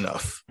know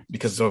enough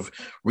because of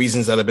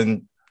reasons that have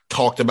been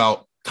talked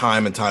about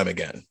time and time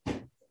again.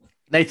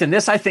 Nathan,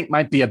 this I think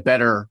might be a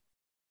better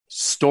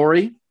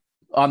story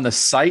on the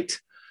site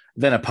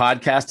than a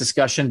podcast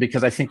discussion,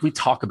 because I think we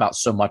talk about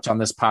so much on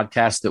this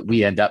podcast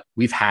that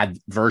we've had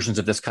versions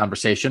of this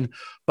conversation,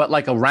 but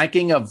like a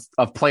ranking of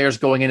players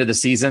going into the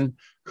season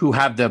who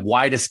have the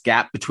widest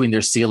gap between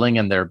their ceiling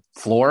and their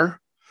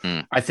floor,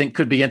 I think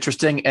could be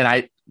interesting.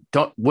 And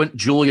wouldn't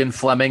Julian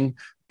Fleming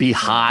be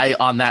high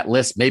on that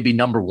list, maybe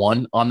number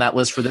 1 on that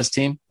list for this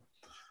team?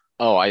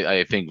 Oh,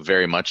 I think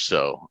very much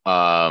so.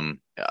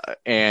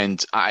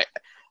 And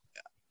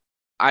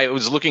I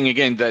was looking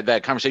again,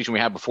 that conversation we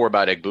had before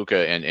about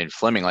Egbuka and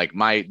Fleming. Like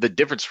the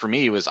difference for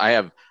me was I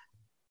have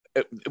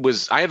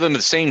them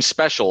the same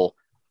special,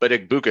 but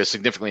Egbuka is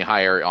significantly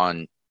higher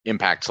on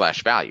impact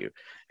 / value.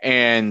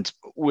 And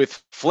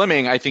with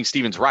Fleming, I think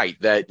Steven's right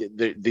that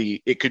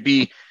he could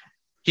be.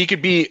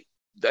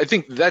 I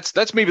think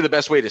that's maybe the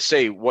best way to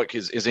say what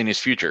is in his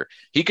future.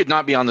 He could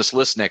not be on this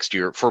list next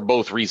year for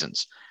both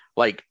reasons,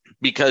 like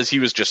because he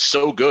was just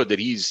so good that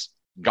he's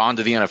gone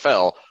to the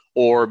NFL,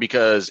 or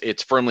because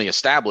it's firmly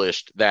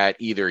established that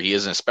either he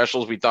isn't as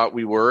special as we thought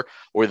we were,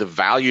 or the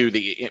value,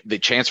 the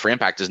chance for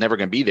impact is never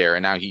going to be there,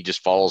 and now he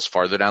just falls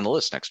farther down the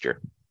list next year.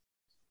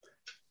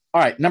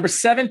 All right, number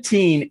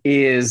 17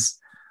 is,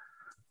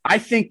 I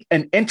think,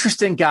 an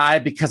interesting guy,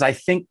 because I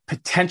think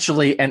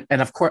potentially, and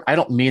of course, I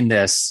don't mean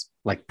this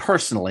like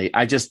personally,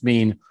 I just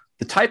mean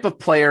the type of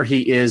player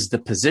he is, the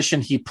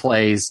position he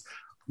plays,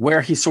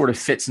 where he sort of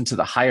fits into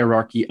the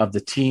hierarchy of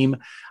the team.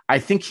 I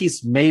think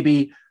he's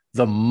maybe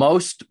the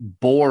most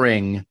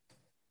boring,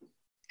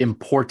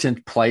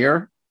 important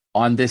player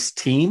on this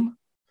team.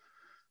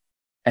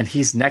 And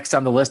he's next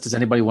on the list. Does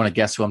anybody want to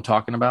guess who I'm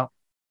talking about?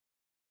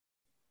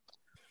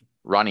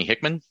 Ronnie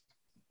Hickman?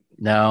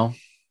 No.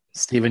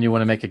 Steven, you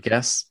want to make a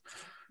guess?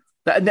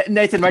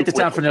 Nathan, write this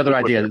down for another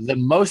idea. The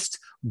most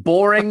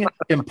boring,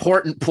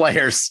 important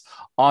players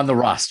on the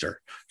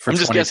roster for I'm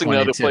just guessing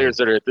the other players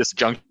that are at this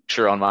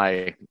juncture on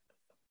my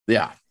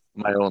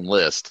own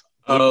list.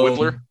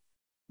 Whippler?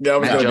 Yeah, I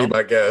was going to be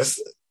my guess.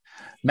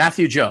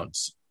 Matthew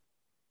Jones.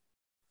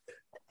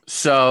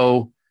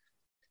 So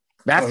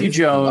Matthew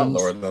Jones.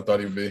 Lower than I thought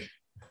he would be.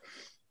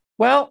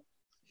 Well,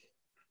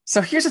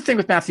 so here's the thing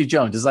with Matthew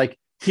Jones is like,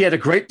 he had a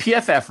great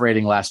PFF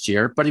rating last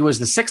year, but he was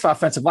the 6th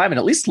offensive lineman.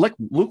 At least Luke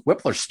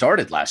Whippler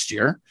started last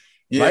year.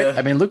 Yeah. Right?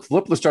 I mean, Luke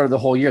Whippler started the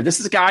whole year. This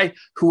is a guy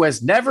who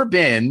has never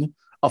been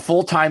a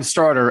full-time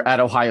starter at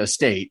Ohio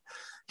State.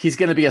 He's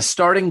going to be a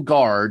starting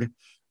guard.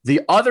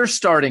 The other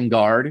starting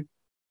guard,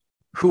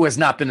 who has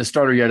not been a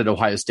starter yet at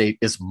Ohio State,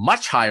 is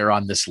much higher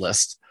on this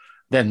list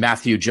than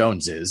Matthew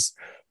Jones is.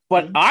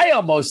 But I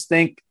almost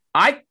think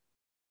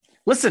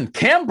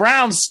Cam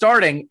Brown's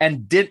starting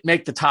and didn't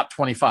make the top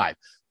 25.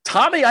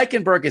 Tommy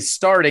Eichenberg is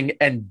starting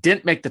and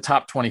didn't make the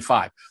top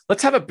 25.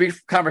 Let's have a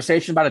brief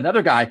conversation about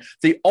another guy.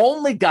 The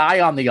only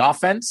guy on the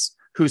offense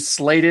who's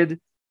slated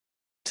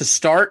to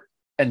start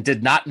and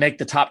did not make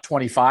the top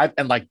 25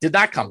 and did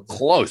not come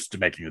close to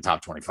making the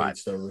top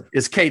 25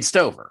 is Cade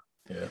Stover.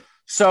 Yeah.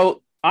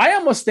 So I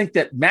almost think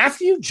that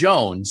Matthew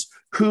Jones,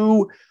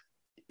 who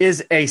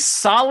is a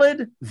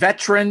solid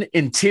veteran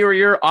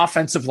interior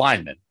offensive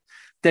lineman,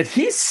 that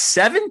he's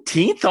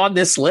 17th on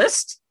this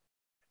list.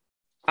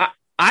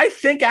 I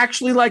think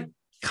actually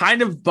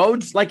kind of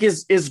bodes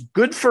is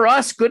good for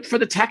us, good for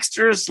the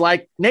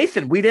texters.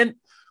 Nathan, we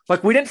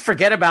didn't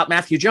forget about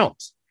Matthew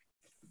Jones.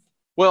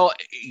 Well,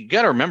 you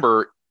got to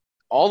remember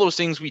all those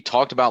things we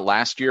talked about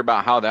last year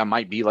about how that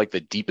might be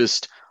the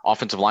deepest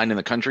offensive line in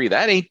the country.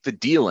 That ain't the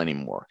deal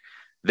anymore.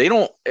 They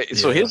don't. Yeah.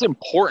 So his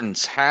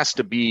importance has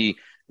to be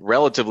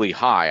relatively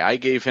high. I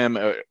gave him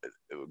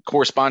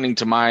corresponding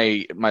to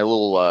my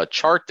little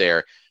chart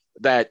there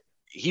that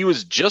he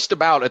was just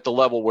about at the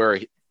level where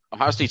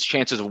Ohio State's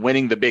chances of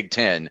winning the Big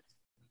Ten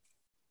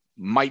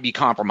might be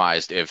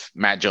compromised if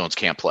Matt Jones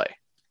can't play.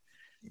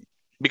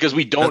 Because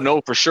we don't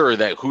know for sure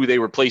that who they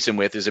replace him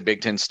with is a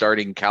Big Ten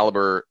starting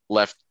caliber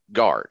left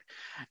guard.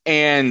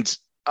 And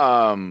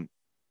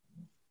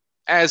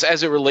as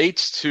it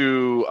relates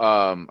to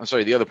I'm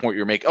sorry, the other point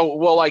you were making. Oh,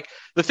 well,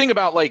 the thing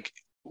about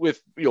with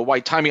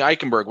why Tommy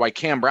Eichenberg, why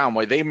Cam Brown,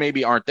 why they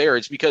maybe aren't there,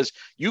 it's because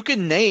you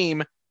can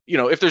name,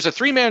 if there's a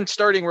 3-man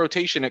starting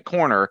rotation at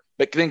corner,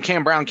 but then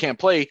Cam Brown can't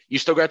play, you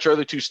still got your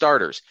other 2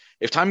 starters.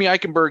 If Tommy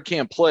Eichenberg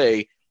can't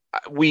play,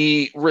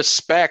 we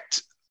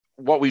respect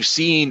what we've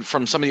seen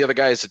from some of the other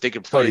guys that they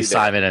could play.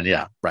 Simon and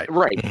right.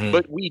 Mm-hmm.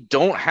 But we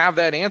don't have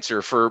that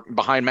answer for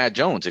behind Matt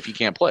Jones if he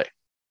can't play.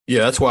 Yeah,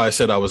 that's why I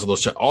said I was a little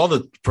shocked. All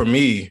the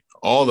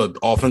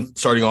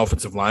starting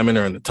offensive linemen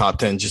are in the top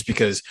 10, just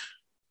because,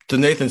 to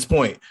Nathan's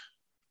point,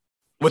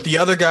 with the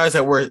other guys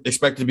that were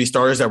expected to be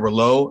starters that were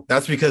low,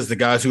 that's because the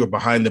guys who are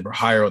behind them are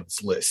higher on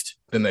this list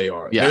than they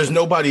are. Yeah. There's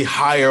nobody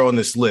higher on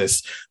this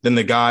list than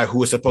the guy who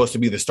was supposed to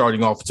be the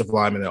starting offensive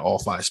lineman at all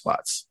 5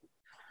 spots.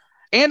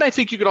 And I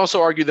think you could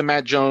also argue that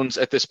Matt Jones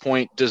at this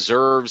point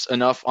deserves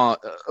enough, a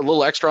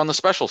little extra on the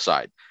special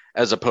side,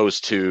 as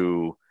opposed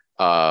to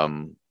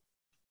Tanner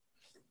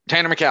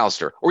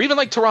McAllister, or even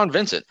Teron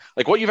Vincent.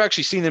 What you've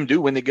actually seen them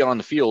do when they get on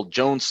the field,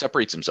 Jones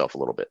separates himself a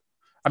little bit.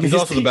 I mean, he's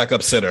also the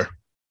backup center.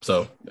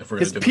 So if we're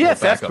his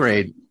PFF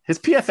grade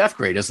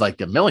is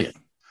 $1 million.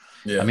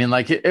 Yeah. I mean,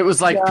 it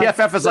was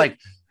PFF is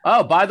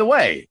oh, by the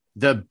way,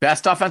 the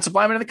best offensive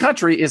lineman in the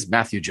country is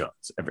Matthew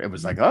Jones. It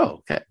was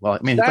oh, okay. Well, I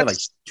mean, he played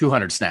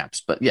 200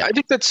 snaps, but yeah. I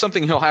think that's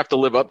something he'll have to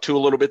live up to a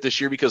little bit this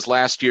year, because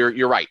last year,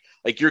 you're right.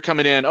 You're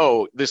coming in,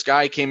 this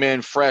guy came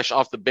in fresh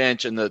off the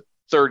bench in the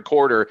third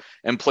quarter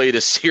and played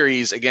a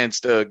series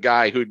against a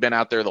guy who'd been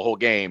out there the whole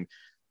game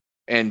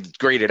and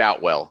graded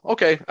out well.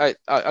 Okay,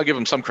 I'll give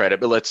him some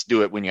credit, but let's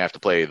do it when you have to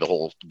play the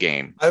whole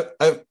game.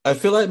 I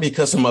feel like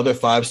because some other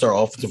 5-star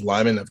offensive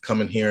linemen have come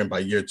in here and by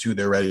year 2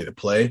 they're ready to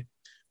play,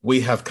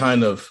 we have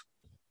kind of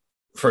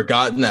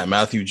forgotten that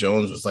Matthew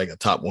Jones was a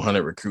top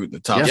 100 recruit in the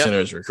top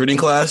centers recruiting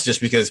class, just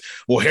because,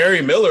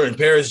 Harry Miller and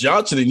Paris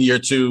Johnson in year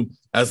 2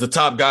 as the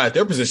top guy at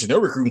their position, their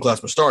recruiting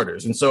class were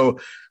starters. And so,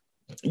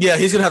 yeah,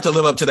 he's going to have to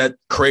live up to that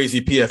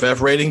crazy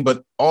PFF rating,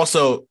 but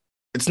also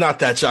it's not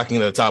that shocking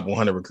that the top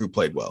 100 recruit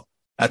played well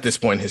at this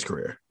point in his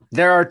career.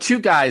 There are 2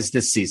 guys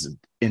this season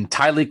in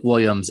Tyleik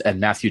Williams and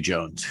Matthew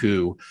Jones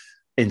who,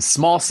 in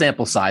small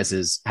sample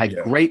sizes, had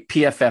great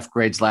PFF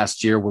grades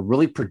last year, were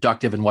really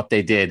productive in what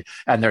they did,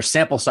 and their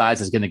sample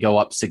size is going to go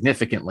up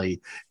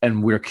significantly.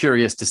 And we're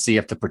curious to see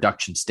if the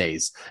production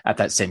stays at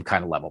that same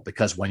kind of level,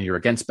 because when you're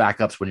against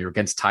backups, when you're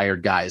against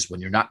tired guys,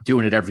 when you're not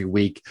doing it every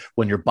week,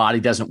 when your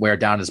body doesn't wear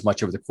down as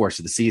much over the course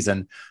of the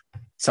season,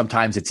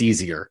 sometimes it's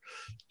easier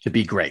to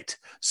be great.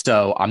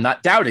 So I'm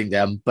not doubting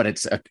them, but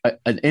it's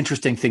an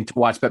interesting thing to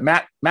watch. But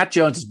Matt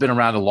Jones has been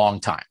around a long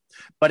time.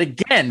 But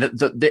again,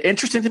 the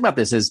interesting thing about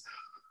this is,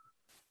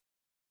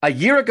 a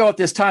year ago at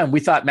this time, we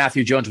thought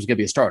Matthew Jones was going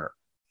to be a starter.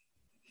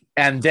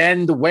 And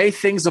then the way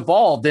things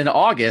evolved in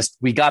August,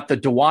 we got the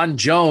DeJuan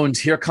Jones.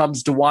 Here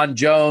comes DeJuan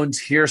Jones.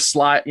 Here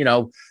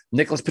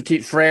Nicholas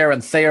Petit-Frere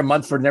and Thayer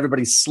Munford and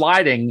everybody's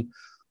sliding.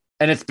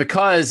 And it's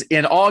because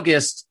in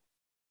August,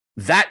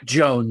 that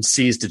Jones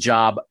seized a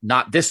job,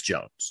 not this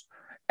Jones.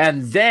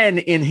 And then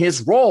in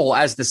his role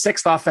as the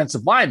 6th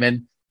offensive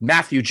lineman,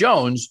 Matthew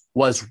Jones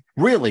was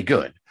really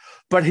good.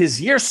 But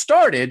his year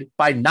started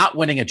by not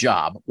winning a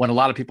job when a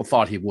lot of people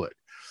thought he would.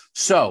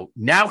 So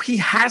now he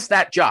has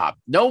that job.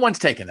 No one's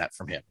taken that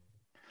from him.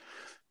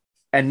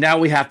 And now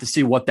we have to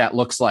see what that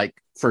looks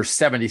like for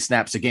 70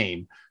 snaps a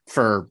game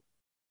for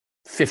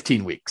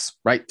 15 weeks,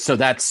 right? So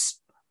that's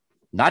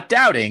not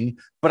doubting,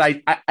 but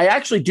I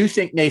actually do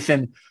think,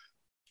 Nathan,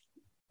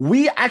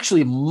 we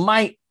actually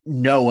might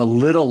know a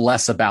little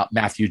less about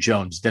Matthew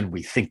Jones than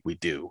we think we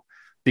do,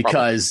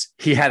 because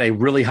he had a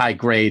really high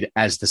grade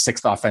as the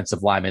 6th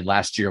offensive lineman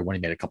last year when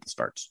he made a couple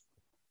starts.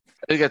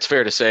 I think that's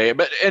fair to say.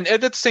 But and at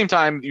the same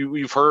time,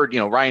 you've heard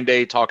Ryan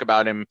Day talk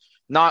about him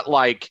not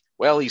like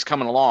well, he's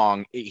coming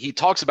along. He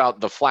talks about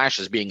the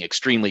flashes being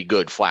extremely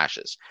good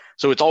flashes.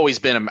 So it's always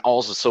been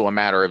also a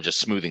matter of just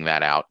smoothing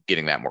that out,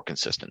 getting that more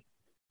consistent.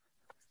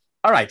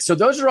 All right. So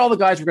those are all the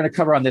guys we're going to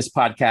cover on this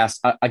podcast.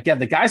 Again,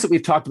 the guys that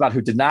we've talked about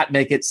who did not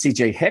make it: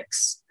 CJ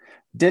Hicks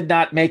did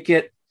not make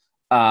it.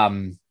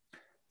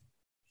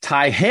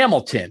 Ty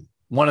Hamilton,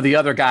 one of the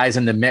other guys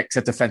in the mix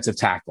at defensive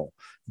tackle,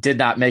 did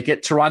not make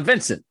it. Teron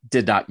Vincent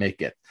did not make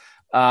it.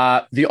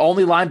 The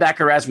only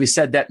linebacker, as we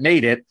said, that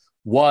made it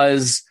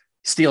was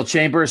Steele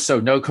Chambers. So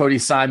no Cody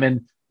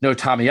Simon, no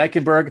Tommy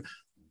Eichenberg.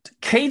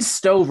 Cade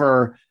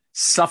Stover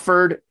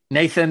suffered,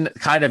 Nathan,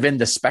 kind of in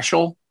the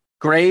special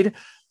grade.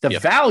 The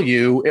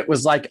value, it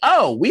was like,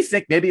 oh, we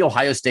think maybe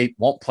Ohio State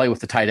won't play with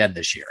the tight end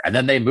this year. And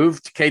then they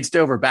moved Cade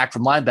Stover back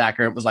from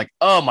linebacker. It was like,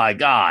 oh, my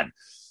God.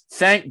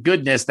 Thank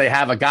goodness they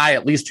have a guy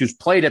at least who's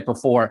played it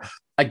before.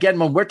 Again,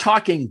 when we're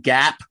talking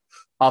gap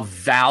of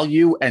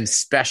value and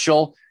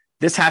special,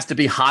 this has to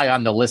be high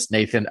on the list,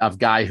 Nathan, of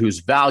guy whose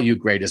value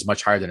grade is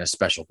much higher than a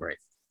special grade.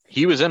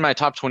 He was in my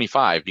top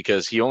 25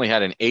 because he only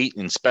had an 8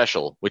 in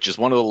special, which is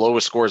one of the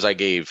lowest scores I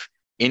gave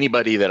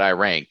anybody that I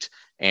ranked.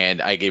 And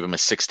I gave him a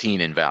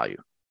 16 in value.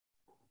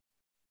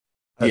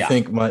 I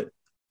think I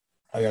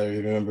got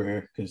to remember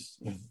here because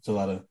it's a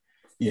lot of,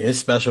 his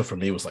special for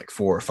me was like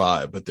 4 or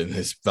 5, but then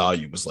his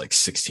value was like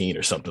 16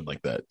 or something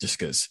like that, just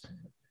because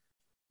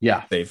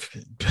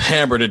they've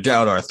hammered it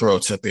down our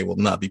throats that they will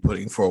not be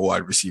putting 4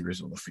 wide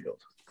receivers on the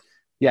field.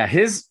 Yeah,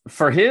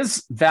 for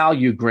his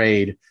value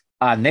grade,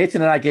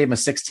 Nathan and I gave him a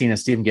 16 and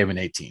Steven gave him an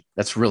 18.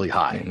 That's really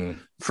high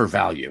for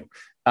value.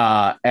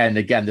 And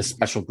again, the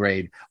special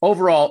grade.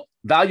 Overall,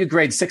 value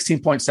grade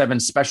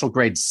 16.7, special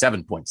grade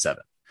 7.7.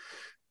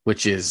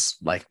 Which is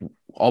like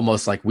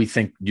almost like we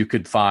think you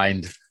could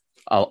find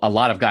a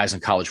lot of guys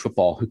in college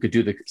football who could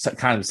do the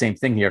kind of the same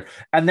thing here.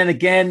 And then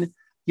again,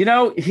 he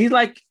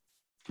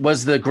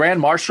was the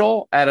grand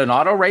marshal at an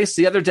auto race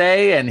the other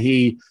day, and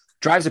he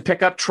drives a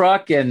pickup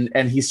truck,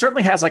 and he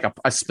certainly has like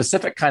a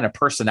specific kind of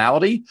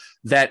personality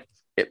that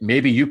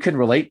maybe you can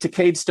relate to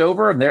Cade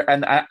Stover.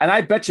 And I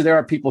bet you there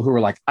are people who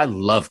are like, I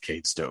love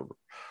Cade Stover,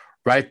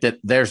 right? That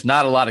there's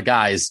not a lot of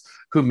guys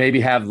who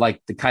maybe have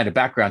like the kind of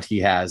background he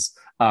has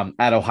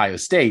at Ohio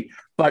State,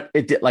 but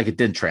it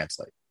didn't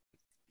translate.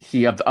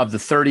 He of the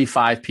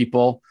 35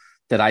 people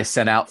that I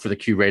sent out for the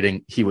Q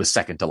rating, he was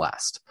second to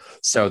last.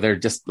 So they're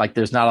just like,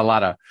 there's not a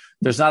lot.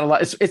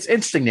 It's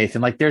interesting,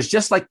 Nathan. Like there's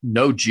just like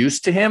no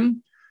juice to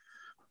him,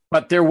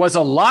 but there was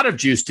a lot of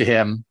juice to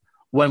him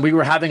when we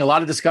were having a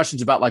lot of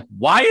discussions about like,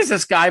 why is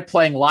this guy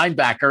playing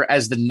linebacker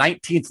as the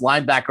 19th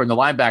linebacker in the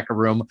linebacker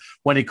room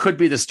when he could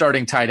be the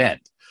starting tight end?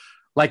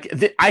 Like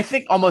I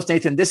think almost,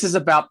 Nathan, this is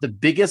about the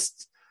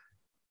biggest.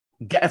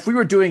 If we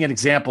were doing an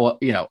example,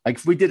 like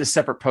if we did a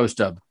separate post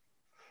of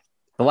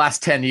the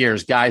last 10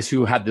 years, guys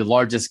who had the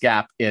largest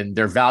gap in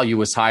their value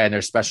was high and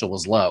their special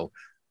was low,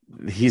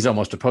 he's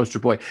almost a poster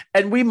boy.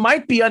 And we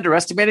might be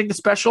underestimating the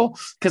special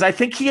because I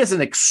think he is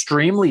an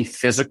extremely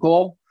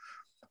physical,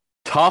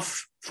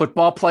 tough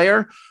football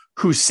player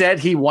who said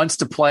he wants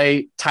to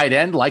play tight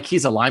end like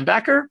he's a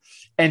linebacker.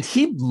 And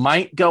he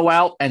might go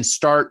out and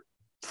start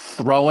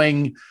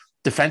throwing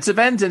defensive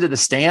ends into the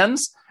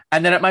stands.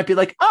 And then it might be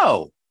like,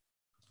 oh,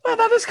 well,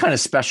 that is kind of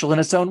special in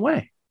its own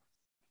way.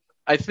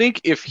 I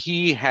think if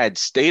he had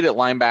stayed at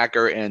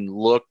linebacker and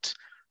looked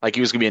like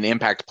he was going to be an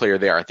impact player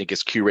there, I think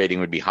his Q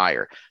rating would be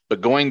higher. But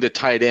going to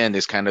tight end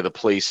is kind of the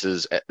place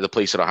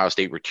at Ohio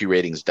State where Q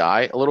ratings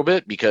die a little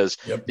bit because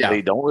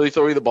they don't really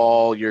throw you the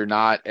ball. You're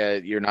not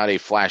a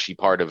flashy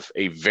part of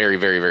a very,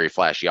 very, very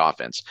flashy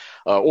offense.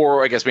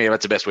 Or I guess maybe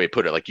that's the best way to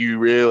put it. Like you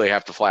really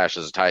have to flash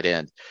as a tight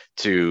end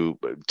to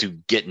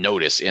get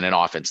notice in an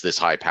offense this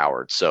high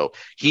powered. So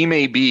he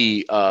may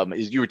be,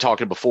 you were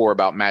talking before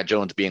about Matt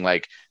Jones being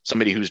like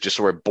somebody who's just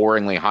sort of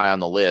boringly high on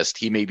the list.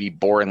 He may be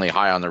boringly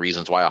high on the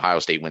reasons why Ohio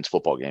State wins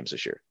football games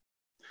this year.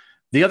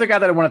 The other guy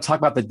that I want to talk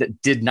about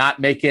that did not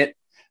make it,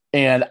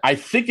 and I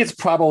think it's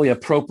probably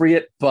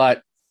appropriate,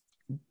 but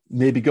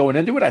maybe going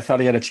into it, I thought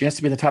he had a chance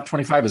to be in the top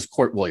 25 is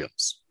Court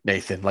Williams.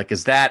 Nathan, like,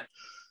 is that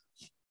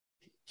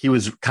he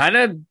was kind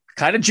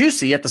of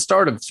juicy at the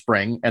start of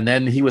spring, and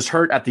then he was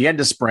hurt at the end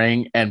of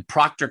spring, and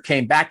Proctor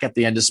came back at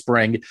the end of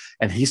spring,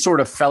 and he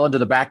sort of fell into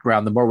the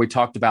background the more we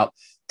talked about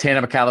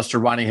Tanner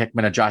McAllister, Ronnie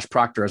Hickman, and Josh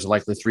Proctor as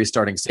likely 3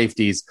 starting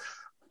safeties.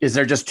 Is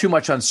there just too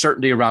much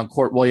uncertainty around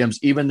Court Williams,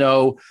 even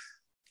though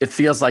it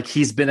feels like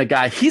he's been a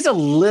guy, he's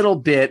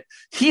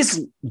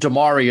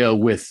DeMario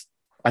with,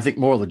 I think,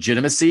 more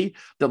legitimacy,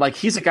 that like,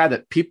 he's a guy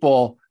that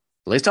people,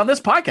 at least on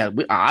this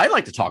podcast, I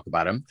like to talk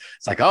about him.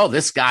 It's like, oh,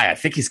 this guy, I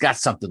think he's got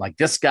something like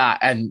this guy.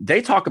 And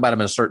they talk about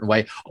him in a certain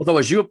way. Although,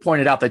 as you have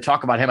pointed out, they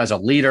talk about him as a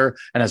leader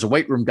and as a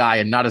weight room guy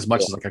and not as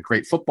much as like a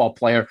great football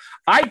player.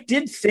 I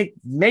did think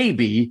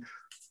maybe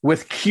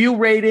with Q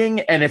rating,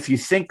 and if you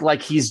think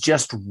like he's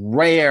just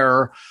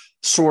rare,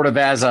 sort of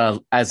as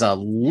a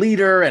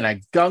leader and a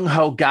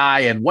gung-ho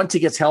guy, and once he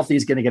gets healthy,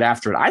 he's going to get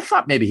after it. I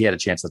thought maybe he had a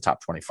chance at the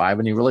top 25,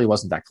 and he really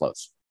wasn't that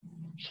close.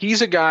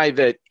 He's a guy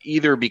that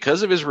either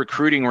because of his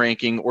recruiting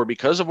ranking or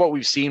because of what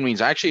we've seen when he's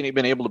actually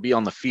been able to be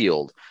on the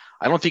field,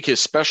 I don't think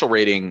his special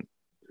rating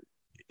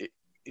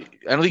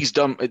he's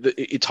done.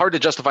 It's hard to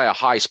justify a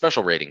high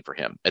special rating for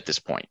him at this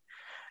point.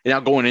 Now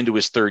going into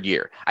his third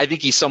year, I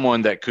think he's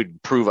someone that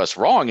could prove us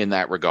wrong in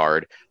that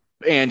regard.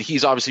 And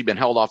he's obviously been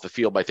held off the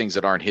field by things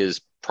that aren't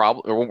his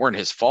problem or weren't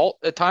his fault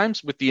at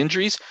times with the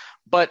injuries.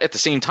 But at the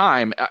same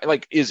time,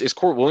 like, is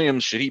Court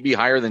Williams, should he be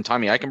higher than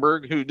Tommy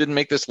Eichenberg, who didn't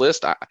make this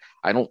list?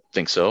 I don't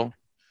think so.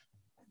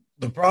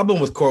 The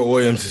problem with Court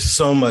Williams is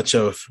so much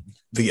of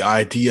the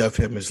idea of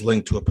him is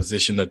linked to a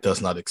position that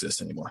does not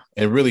exist anymore.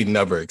 It really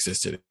never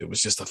existed. It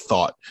was just a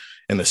thought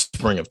in the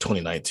spring of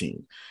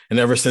 2019. And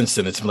ever since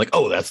then, it's been like,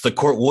 oh, that's the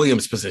Court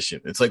Williams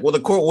position. It's like, well, the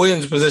Court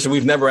Williams position,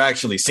 we've never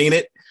actually seen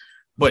it,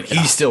 but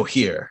he's still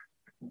here.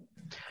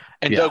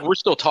 And Doug, we're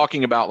still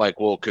talking about, like,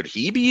 well, could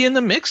he be in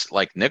the mix,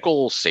 like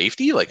nickel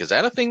safety? Like, is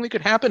that a thing that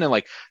could happen? And,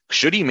 like,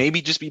 should he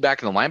maybe just be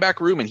back in the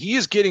linebacker room? And he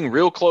is getting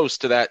real close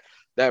to that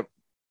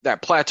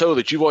plateau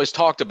that you've always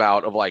talked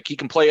about of, like, he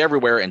can play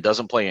everywhere and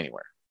doesn't play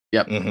anywhere.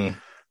 Yep. Mm-hmm.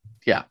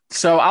 Yeah.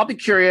 So I'll be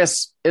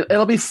curious.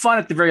 It'll be fun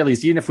at the very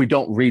least, even if we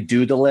don't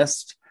redo the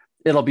list.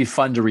 It'll be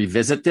fun to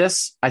revisit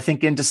this, I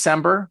think, in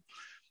December.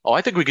 Oh,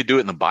 I think we could do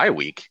it in the bye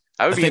week.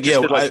 I would be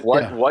interested,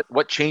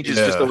 what changes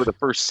just over the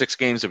first 6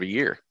 games of a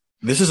year.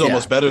 This is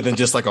almost better than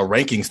just like a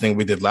rankings thing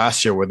we did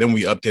last year, where then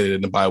we updated it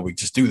in the bye week.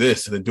 Just do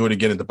this and then do it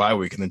again in the bye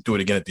week and then do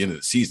it again at the end of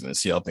the season and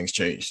see how things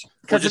change.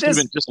 Because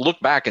just look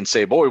back and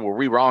say, boy, were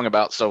we wrong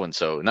about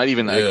so-and-so. Not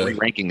even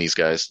re-ranking these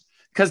guys.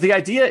 Because the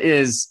idea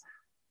is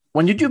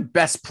when you do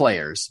best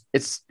players,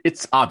 it's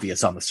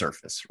obvious on the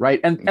surface, right?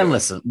 And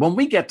listen, when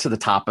we get to the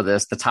top of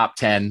this, the top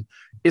 10,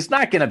 it's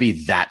not going to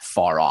be that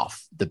far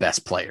off the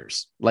best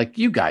players. Like,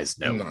 you guys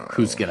know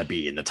who's going to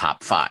be in the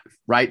top 5,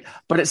 right?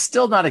 But it's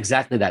still not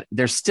exactly that.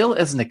 There still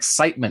is an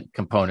excitement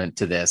component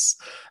to this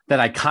that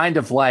I kind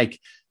of like.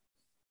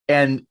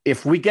 And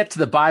if we get to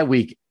the bye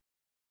week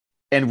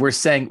and we're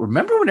saying,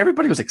 remember when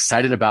everybody was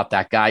excited about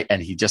that guy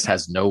and he just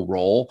has no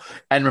role?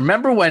 And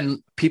remember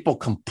when people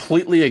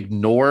completely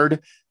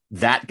ignored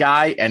that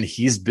guy and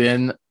he's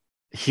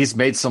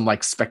made some,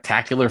 like,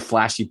 spectacular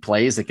flashy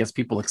plays that gets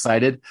people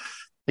excited?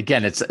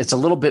 Again, it's a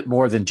little bit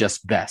more than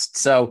just best.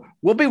 So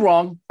we'll be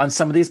wrong on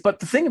some of these, but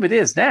the thing of it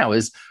is now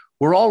is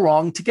we're all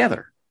wrong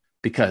together,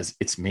 because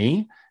it's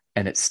me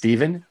and it's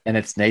Steven and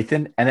it's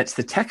Nathan and it's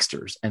the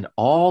texters, and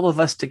all of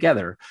us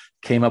together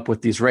came up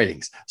with these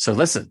ratings. So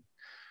listen,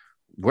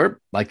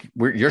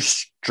 you're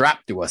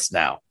strapped to us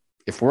now.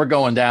 If we're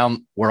going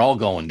down, we're all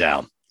going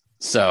down.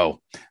 So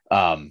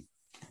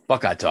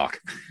Buckeye talk.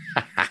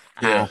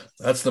 Yeah,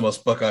 that's the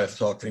most Buckeye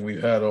talk thing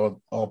we've had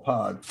all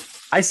pod.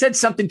 I said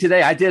something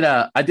today. I did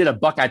a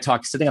Buckeye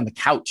talk sitting on the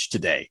couch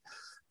today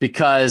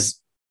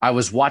because I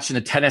was watching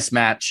a tennis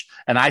match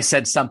and I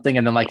said something,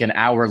 and then like an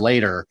hour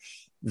later,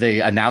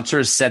 the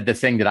announcers said the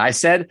thing that I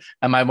said,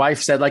 and my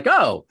wife said, like,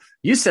 "Oh,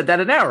 you said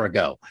that an hour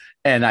ago."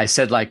 And I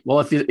said, like,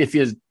 "Well, if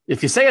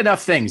you say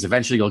enough things,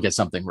 eventually you'll get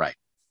something right."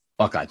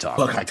 Buckeye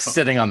talk,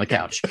 sitting on the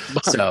couch.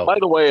 So, by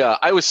the way,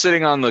 I was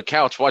sitting on the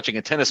couch watching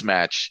a tennis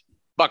match.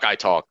 Buckeye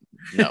talk.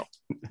 No,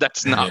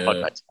 that's not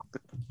Buckeye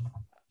talk.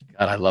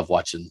 God, I love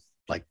watching,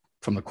 like,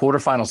 from the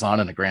quarterfinals on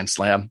in a Grand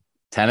Slam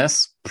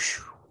tennis.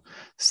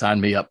 Sign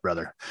me up,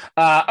 brother.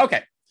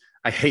 Okay.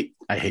 I hate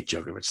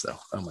Djokovic, though.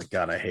 Oh my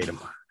God, I hate him.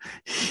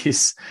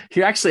 He's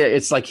like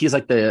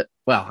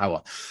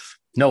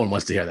no one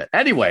wants to hear that.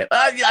 Anyway,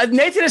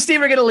 Nathan and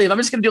Steve are going to leave. I'm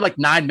just going to do like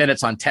 9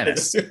 minutes on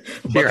tennis.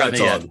 Here at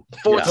the end.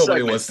 Fourth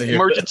segment,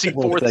 emergency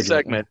fourth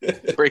segment,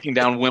 breaking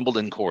down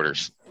Wimbledon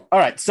quarters. All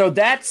right, so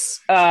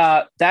that's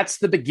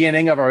the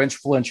beginning of our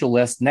influential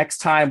list. Next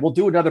time, we'll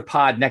do another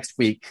pod next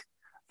week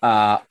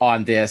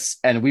on this,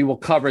 and we will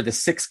cover the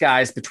 6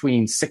 guys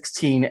between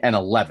 16 and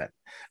 11.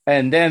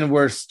 And then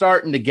we're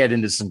starting to get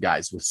into some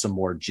guys with some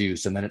more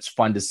juice. And then it's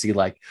fun to see,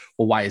 like,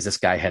 well, why is this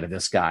guy ahead of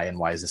this guy? And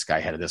why is this guy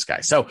ahead of this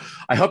guy? So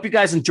I hope you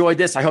guys enjoyed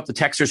this. I hope the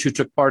texters who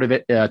took part in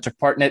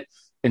it,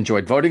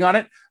 enjoyed voting on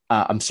it.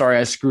 I'm sorry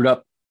I screwed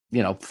up,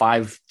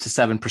 5 to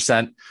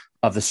 7%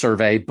 of the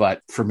survey,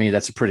 but for me,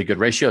 that's a pretty good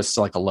ratio. It's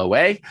still like a low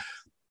A.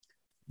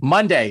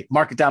 Monday,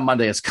 Mark It Down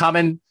Monday is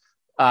coming.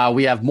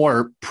 We have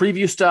more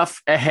preview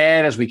stuff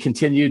ahead as we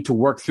continue to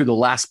work through the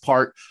last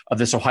part of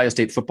this Ohio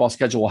State football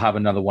schedule. We'll have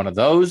another one of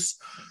those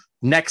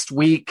next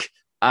week.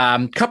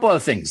 Couple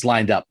of things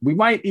lined up. We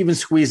might even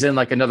squeeze in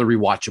like another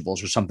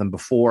rewatchables or something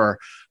before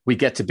we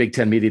get to Big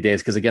Ten Media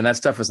Days, because again, that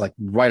stuff is like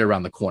right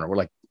around the corner. We're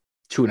like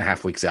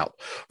 2.5 weeks out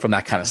from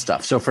that kind of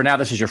stuff. So for now,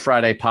 this is your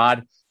Friday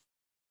pod.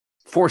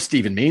 For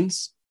Steven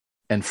Means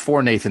and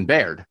for Nathan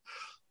Baird,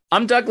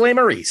 I'm Doug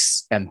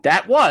Lesmerises, and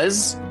that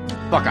was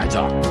Buckeye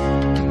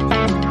Talk.